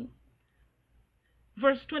anything.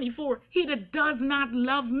 Verse 24, he that does not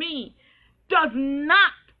love me does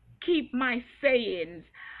not keep my sayings.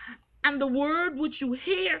 And the word which you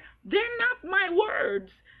hear, they're not my words,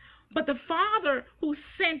 but the Father who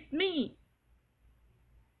sent me.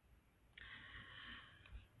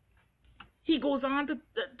 He goes on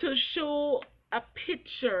to show a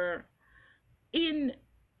picture in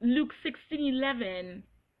Luke 16:11.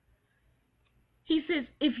 He says,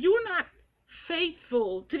 if you're not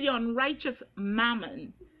faithful to the unrighteous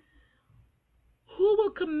mammon, who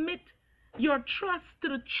will commit your trust to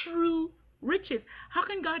the true riches? How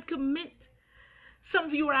can God commit? Some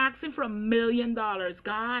of you are asking for $1 million.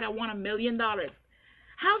 God, I want $1 million.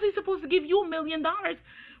 How is he supposed to give you $1 million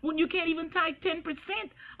when you can't even tithe 10%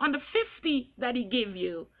 on the 50 that he gave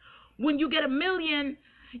you? When you get $1 million,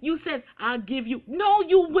 you said, I'll give you. No,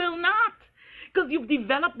 you will not. Because you've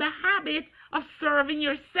developed the habit of serving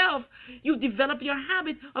yourself. You develop your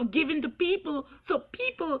habit of giving to people so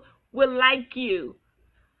people will like you.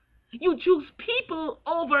 You choose people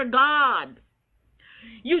over God.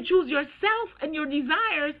 You choose yourself and your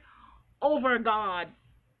desires over God.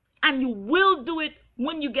 And you will do it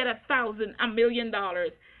when you get $1 million.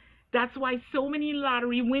 That's why so many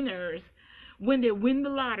lottery winners, when they win the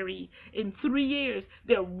lottery in 3 years,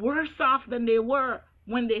 they're worse off than they were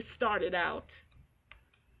when they started out.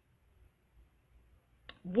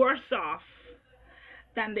 Worse off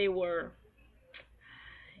than they were.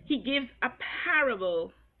 He gives a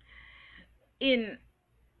parable in,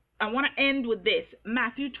 I want to end with this,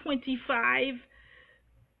 Matthew 25.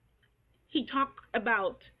 He talked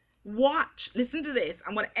about watch. Listen to this.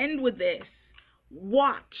 I'm going to end with this.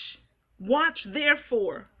 Watch. Watch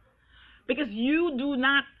therefore, because you do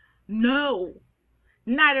not know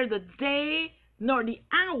neither the day nor the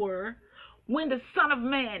hour when the Son of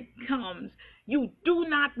Man comes. You do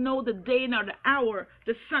not know the day nor the hour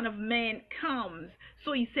the Son of Man comes.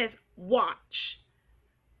 So he says, watch.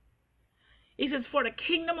 He says, for the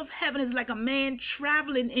kingdom of heaven is like a man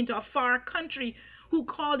traveling into a far country who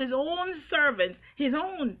called his own servants, his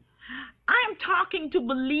own. I am talking to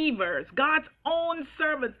believers, God's own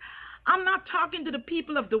servants. I'm not talking to the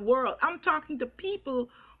people of the world. I'm talking to people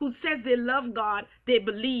who says they love God, they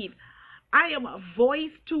believe. I am a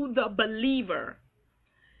voice to the believer.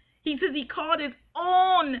 He says he called his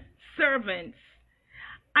own servants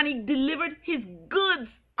and he delivered his goods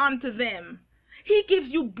unto them. He gives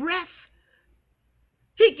you breath.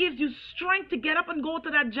 He gives you strength to get up and go to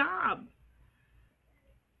that job.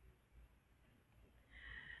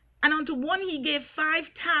 And unto one he gave 5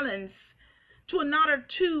 talents, to another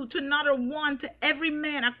 2, to another 1, to every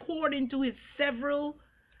man according to his several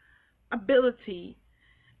ability.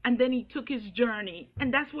 And then he took his journey.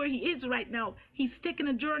 And that's where he is right now. He's taking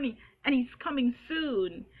a journey and he's coming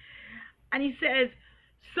soon. And he says,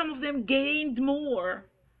 some of them gained more.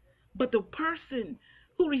 But the person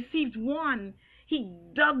who received 1, he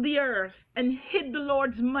dug the earth and hid the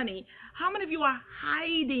Lord's money. How many of you are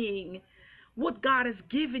hiding what God has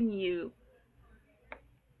given you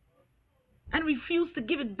and refuse to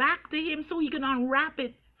give it back to him so he can unwrap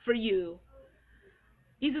it for you?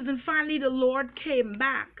 He says, and finally the Lord came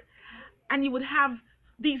back, and he would have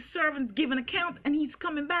these servants give an account, and he's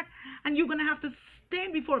coming back, and you're going to have to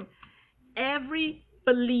stand before him. Every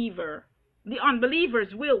believer, the unbelievers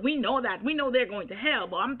will, we know that. We know they're going to hell,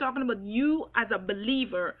 but I'm talking about you as a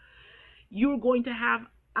believer. You're going to have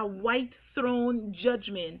a white throne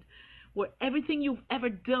judgment where everything you've ever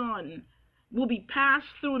done will be passed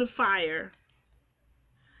through the fire.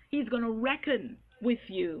 He's going to reckon with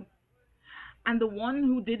you. And the one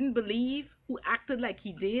who didn't believe, who acted like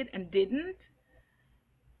he did and didn't,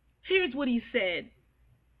 here's what he said.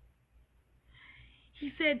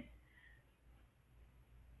 He said,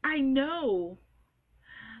 I know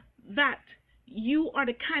that you are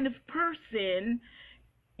the kind of person,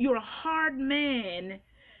 you're a hard man.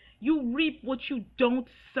 You reap what you don't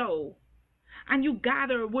sow, and you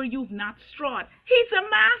gather where you've not strawed. He's a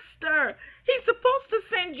master. He's supposed to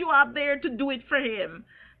send you out there to do it for him.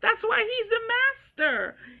 That's why he's the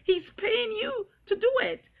master. He's paying you to do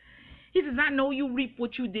it. He says, I know you reap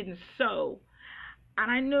what you didn't sow,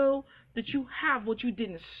 and I know that you have what you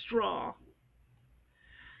didn't straw.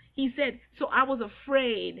 He said, so I was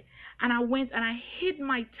afraid, and I went and I hid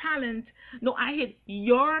my talent. No, I hid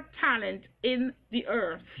your talent in the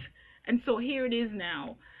earth. And so here it is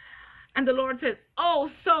now. And the Lord says, oh,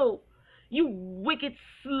 so you wicked,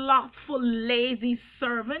 slothful, lazy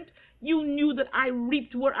servant, you knew that I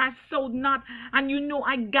reaped where I sowed not, and you know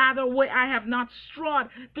I gather where I have not strawed.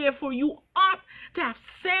 Therefore you ought to have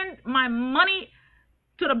sent my money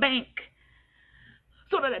to the bank,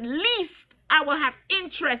 so that at least I will have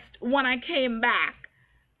interest when I came back.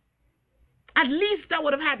 At least I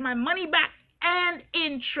would have had my money back and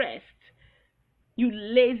interest. You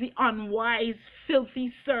lazy, unwise,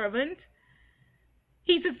 filthy servant.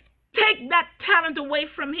 He says, take that talent away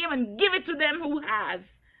from him and give it to them who has.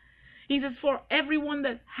 He says, for everyone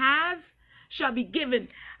that has shall be given,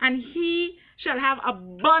 and he shall have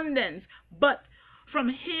abundance. But from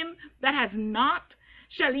him that has not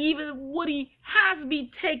shall even what he has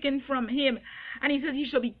be taken from him. And he says, he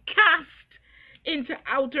shall be cast into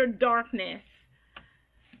outer darkness.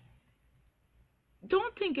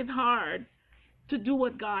 Don't think it's hard to do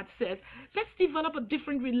what God says. Let's develop a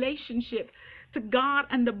different relationship to God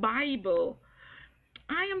and the Bible.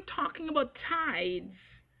 I am talking about tithes.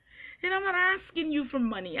 And I'm not asking you for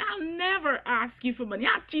money. I'll never ask you for money.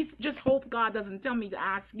 I just hope God doesn't tell me to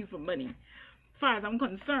ask you for money. As far as I'm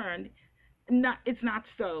concerned, it's not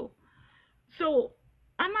so. So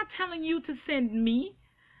I'm not telling you to send me.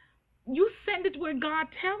 You send it where God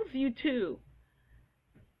tells you to.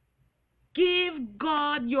 Give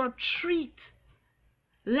God your treat.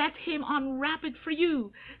 Let him unwrap it for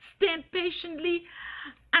you. Stand patiently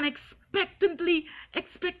and expectantly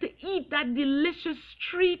expect to eat that delicious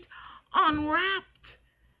treat unwrapped.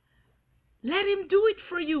 Let him do it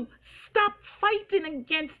for you. Stop fighting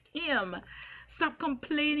against him. Stop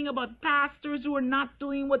complaining about pastors who are not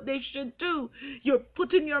doing what they should do. You're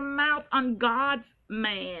putting your mouth on God's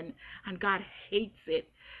man, and God hates it.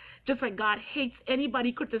 Just like God hates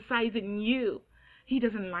anybody criticizing you. He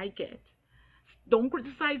doesn't like it. Don't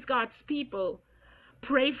criticize God's people.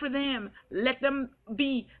 Pray for them. Let them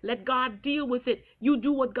be. Let God deal with it. You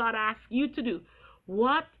do what God asks you to do.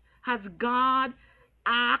 What has God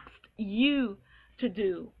asked you to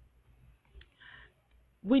do?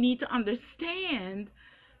 We need to understand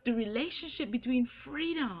the relationship between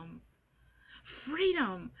freedom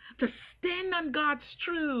to stand on God's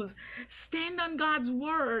truths, stand on God's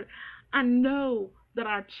word, and know that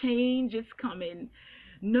our change is coming.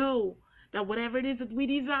 Know that whatever it is that we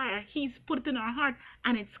desire, he's put it in our heart,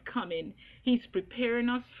 and it's coming. He's preparing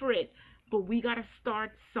us for it, but we got to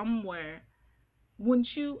start somewhere. Wouldn't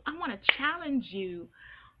you? I want to challenge you.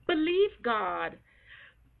 Believe God.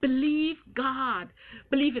 Believe God.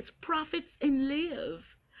 Believe his prophets and live.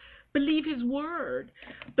 Believe his word.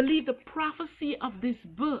 Believe the prophecy of this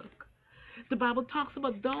book. The Bible talks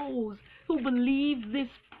about those who believe this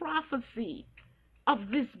prophecy of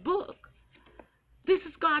this book. This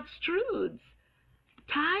is God's truths.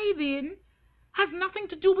 Tithing has nothing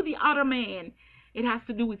to do with the other man. It has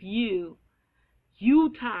to do with you.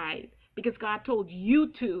 You tithe because God told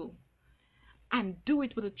you to. And do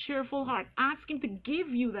it with a cheerful heart. Ask him to give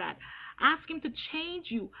you that. Ask him to change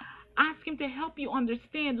you. Ask him to help you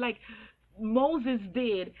understand, like Moses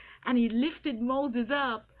did. And he lifted Moses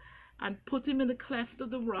up and put him in the cleft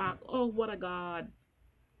of the rock. Oh, what a God.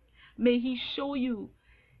 May he show you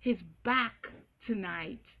his back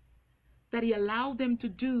tonight, that he allowed them to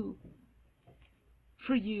do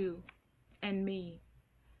for you and me.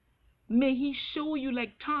 May he show you,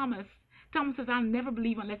 like Thomas. Thomas says, I'll never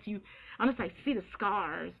believe unless I see the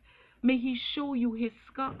scars. May he show you his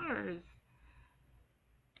scars.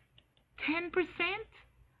 10%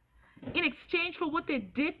 in exchange for what they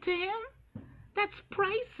did to him? That's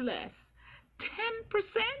priceless. 10%?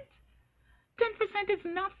 10% is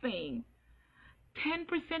nothing.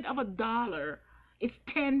 10% of $1 is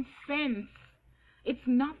 10 cents. It's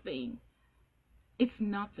nothing. It's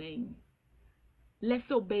nothing.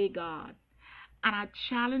 Let's obey God. And I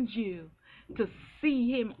challenge you to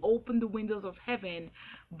see him open the windows of heaven,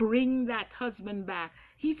 bring that husband back.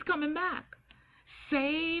 He's coming back,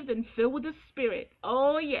 saved and filled with the Spirit.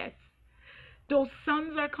 Oh, yes. Those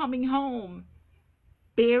sons are coming home,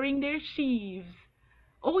 bearing their sheaves.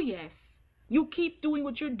 Oh, yes. You keep doing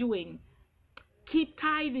what you're doing. Keep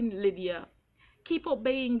tithing, Lydia. Keep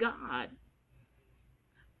obeying God.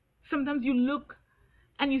 Sometimes you look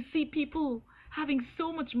and you see people having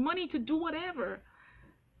so much money to do whatever.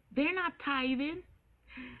 They're not tithing.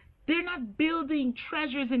 They're not building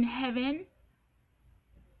treasures in heaven.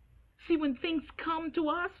 See, when things come to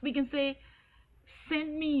us, we can say,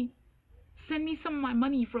 send me some of my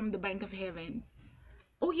money from the bank of heaven.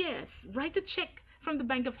 Oh, yes, write a check from the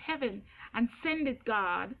bank of heaven and send it,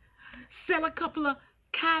 God. Sell a couple of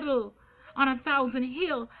cattle on 1,000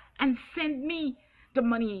 hill and send me the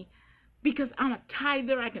money, because I'm a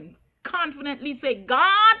tither. I can confidently say,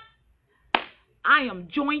 God, I am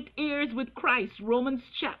joint heirs with Christ. Romans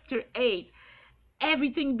chapter 8.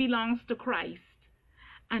 Everything belongs to Christ.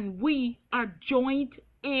 And we are joint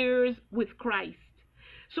heirs with Christ.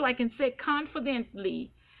 So I can say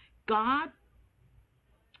confidently, God,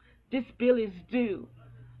 this bill is due.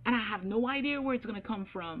 And I have no idea where it's going to come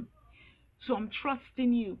from. So I'm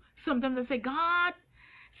trusting you. Sometimes I say, God,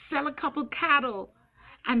 sell a couple cattle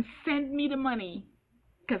and send me the money,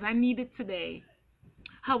 because I need it today.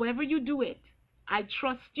 However you do it, I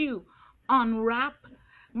trust you. Unwrap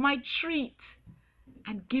my treat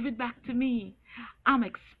and give it back to me. I'm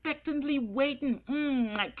expectantly waiting.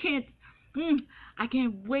 I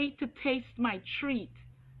can't wait to taste my treat.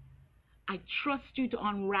 I trust you to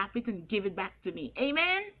unwrap it and give it back to me.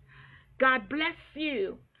 Amen. God bless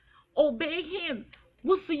you. Obey him.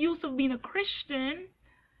 What's the use of being a Christian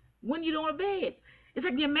when you don't obey it? It's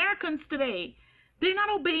like the Americans today. They're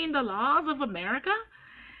not obeying the laws of America.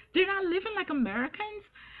 They're not living like Americans.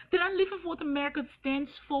 They're not living for what America stands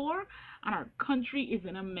for. And our country is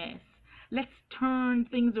in a mess. Let's turn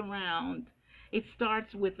things around. It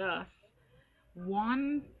starts with us.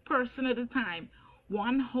 One person at a time.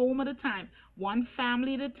 One home at a time. One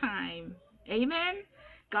family at a time. Amen.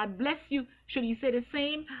 God bless you. Should you say the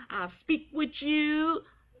same? I'll speak with you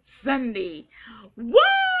Sunday. Woo!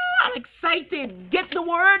 I'm excited. Get the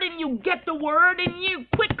word in you. Get the word in you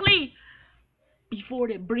quickly before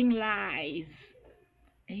they bring lies.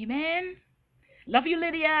 Amen. Love you,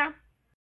 Lydia.